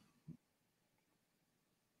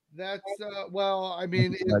 That's well, I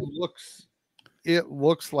mean, it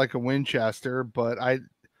looks like a Winchester, but the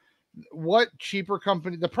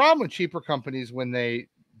problem with cheaper companies when they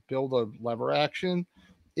build a lever action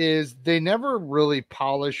is they never really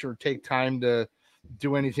polish or take time to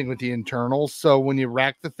do anything with the internals. So when you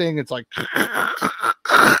rack the thing, it's like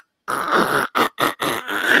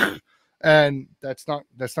and that's not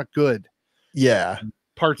good. Yeah.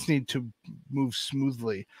 Parts need to move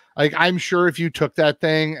smoothly. Like, I'm sure if you took that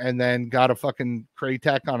thing and then got a fucking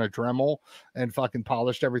Kraytech on a Dremel and fucking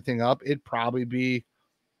polished everything up, it'd probably be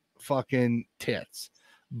fucking tits.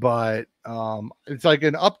 But it's like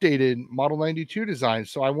an updated Model 92 design.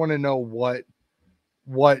 So I want to know what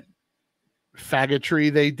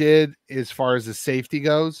faggotry they did as far as the safety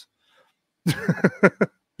goes.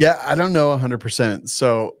 Yeah, I don't know 100%.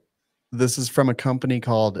 So this is from a company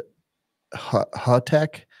called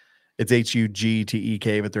Hutek. It's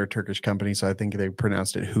Hugtek, but they're a Turkish company, so I think they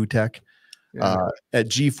pronounced it Hutek. Yeah. At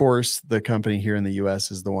G-Force, the company here in the US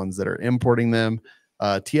is the ones that are importing them.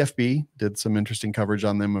 TFB did some interesting coverage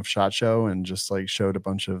on them of SHOT Show and just like showed a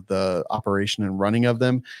bunch of the operation and running of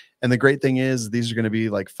them. And the great thing is these are going to be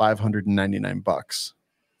like $599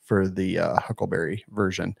 for the Huckleberry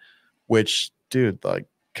version, which, dude, like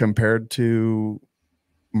compared to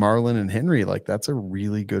Marlin and Henry, like that's a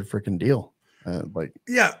really good freaking deal.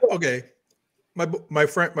 Yeah, okay. My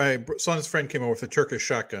son's friend came over with a Turkish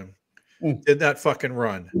shotgun. Did that fucking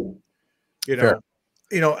run? Fair.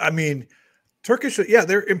 I mean, Turkish. Yeah,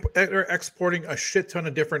 they're exporting a shit ton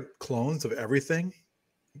of different clones of everything,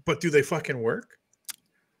 but do they fucking work?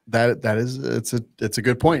 It's a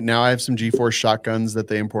good point. Now I have some G-Force shotguns that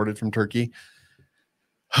they imported from Turkey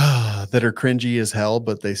that are cringy as hell,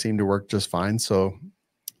 but they seem to work just fine. So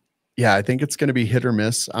yeah, I think it's going to be hit or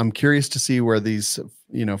miss. I'm curious to see where these,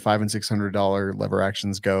 $500 and $600 lever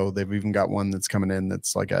actions go. They've even got one that's coming in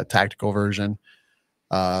that's like a tactical version.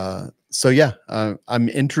 So yeah, I'm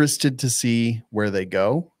interested to see where they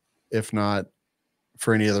go. If not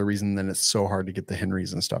for any other reason, then it's so hard to get the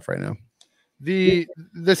Henrys and stuff right now. The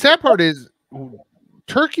sad part is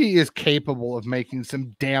Turkey is capable of making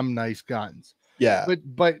some damn nice guns. Yeah,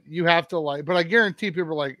 but you have to but I guarantee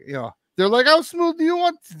people are like, they're like, how smooth do you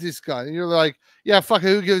want this gun? And you're like, yeah, fuck it,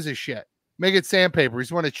 who gives a shit? Make it sandpaper. You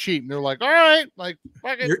just want to cheat. And they're like, all right, like,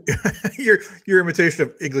 fuck it. Your imitation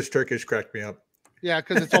of English Turkish cracked me up. Yeah,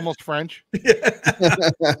 because it's almost French.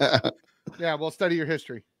 Yeah. Yeah, well, study your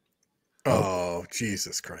history. Oh,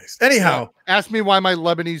 Jesus Christ. Anyhow. Ask me why my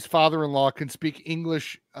Lebanese father-in-law can speak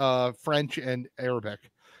English, French, and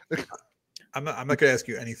Arabic. I'm not going to ask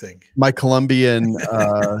you anything. My Colombian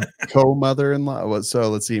co-mother-in-law. So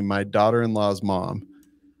let's see. My daughter-in-law's mom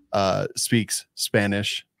speaks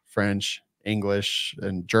Spanish, French, English,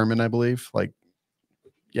 and German, I believe. Like,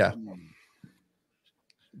 yeah,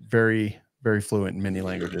 very, very fluent in many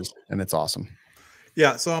languages, and it's awesome.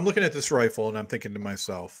 Yeah. So I'm looking at this rifle, and I'm thinking to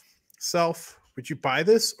myself, would you buy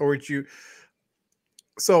this, or would you?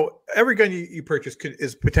 So every gun you purchase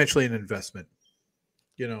is potentially an investment.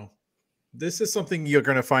 This is something you're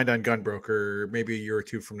going to find on Gunbroker maybe a year or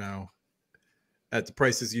two from now at the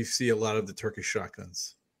prices you see a lot of the Turkish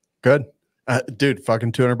shotguns. Good. Dude,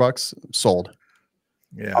 fucking $200 sold.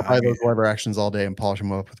 Yeah. I'll buy those lever actions all day and polish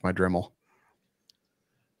them up with my Dremel.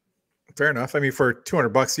 Fair enough. I mean, for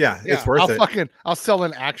 $200, yeah, it's worth it. I'll sell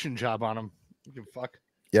an action job on them. You can fuck.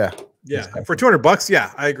 Yeah. Yeah. Exactly. For $200,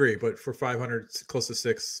 yeah, I agree. But for 500, close to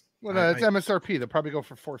 $600. Well, no, it's MSRP. They'll probably go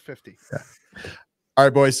for $450. Yeah. All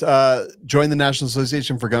right, boys. Join the National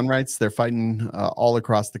Association for Gun Rights. They're fighting all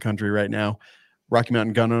across the country right now. Rocky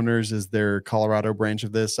Mountain Gun Owners is their Colorado branch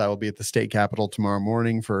of this. I will be at the state capitol tomorrow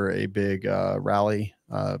morning for a big rally,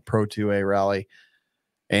 Pro 2A rally.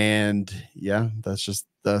 And yeah, that's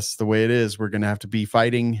the way it is. We're going to have to be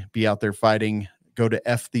out there fighting. Go to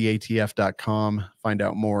ftheatf.com, find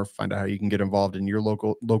out more, find out how you can get involved in your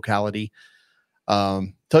locality.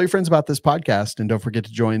 Tell your friends about this podcast, and don't forget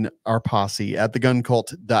to join our posse at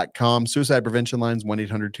theguncult.com. Suicide prevention lines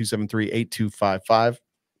 1-800-273-8255.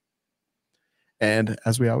 And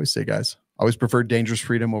as we always say, guys, always prefer dangerous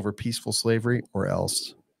freedom over peaceful slavery, or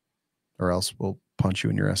else we'll punch you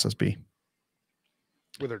in your SSB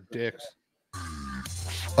with our dicks.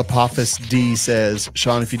 Apophis D says,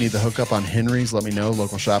 Sean, if you need the hookup on Henry's, let me know.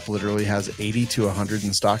 Local shop literally has 80 to 100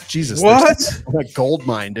 in stock. Jesus. What? A gold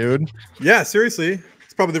mine, dude. Yeah, seriously.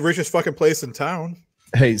 It's probably the richest fucking place in town.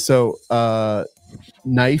 Hey, so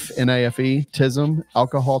Knife, N-I-F-E, Tism,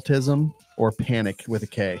 Alcoholism, or Panik with a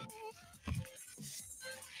K.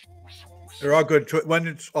 They're all good. When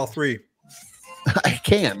it's all three. I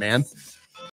can, man.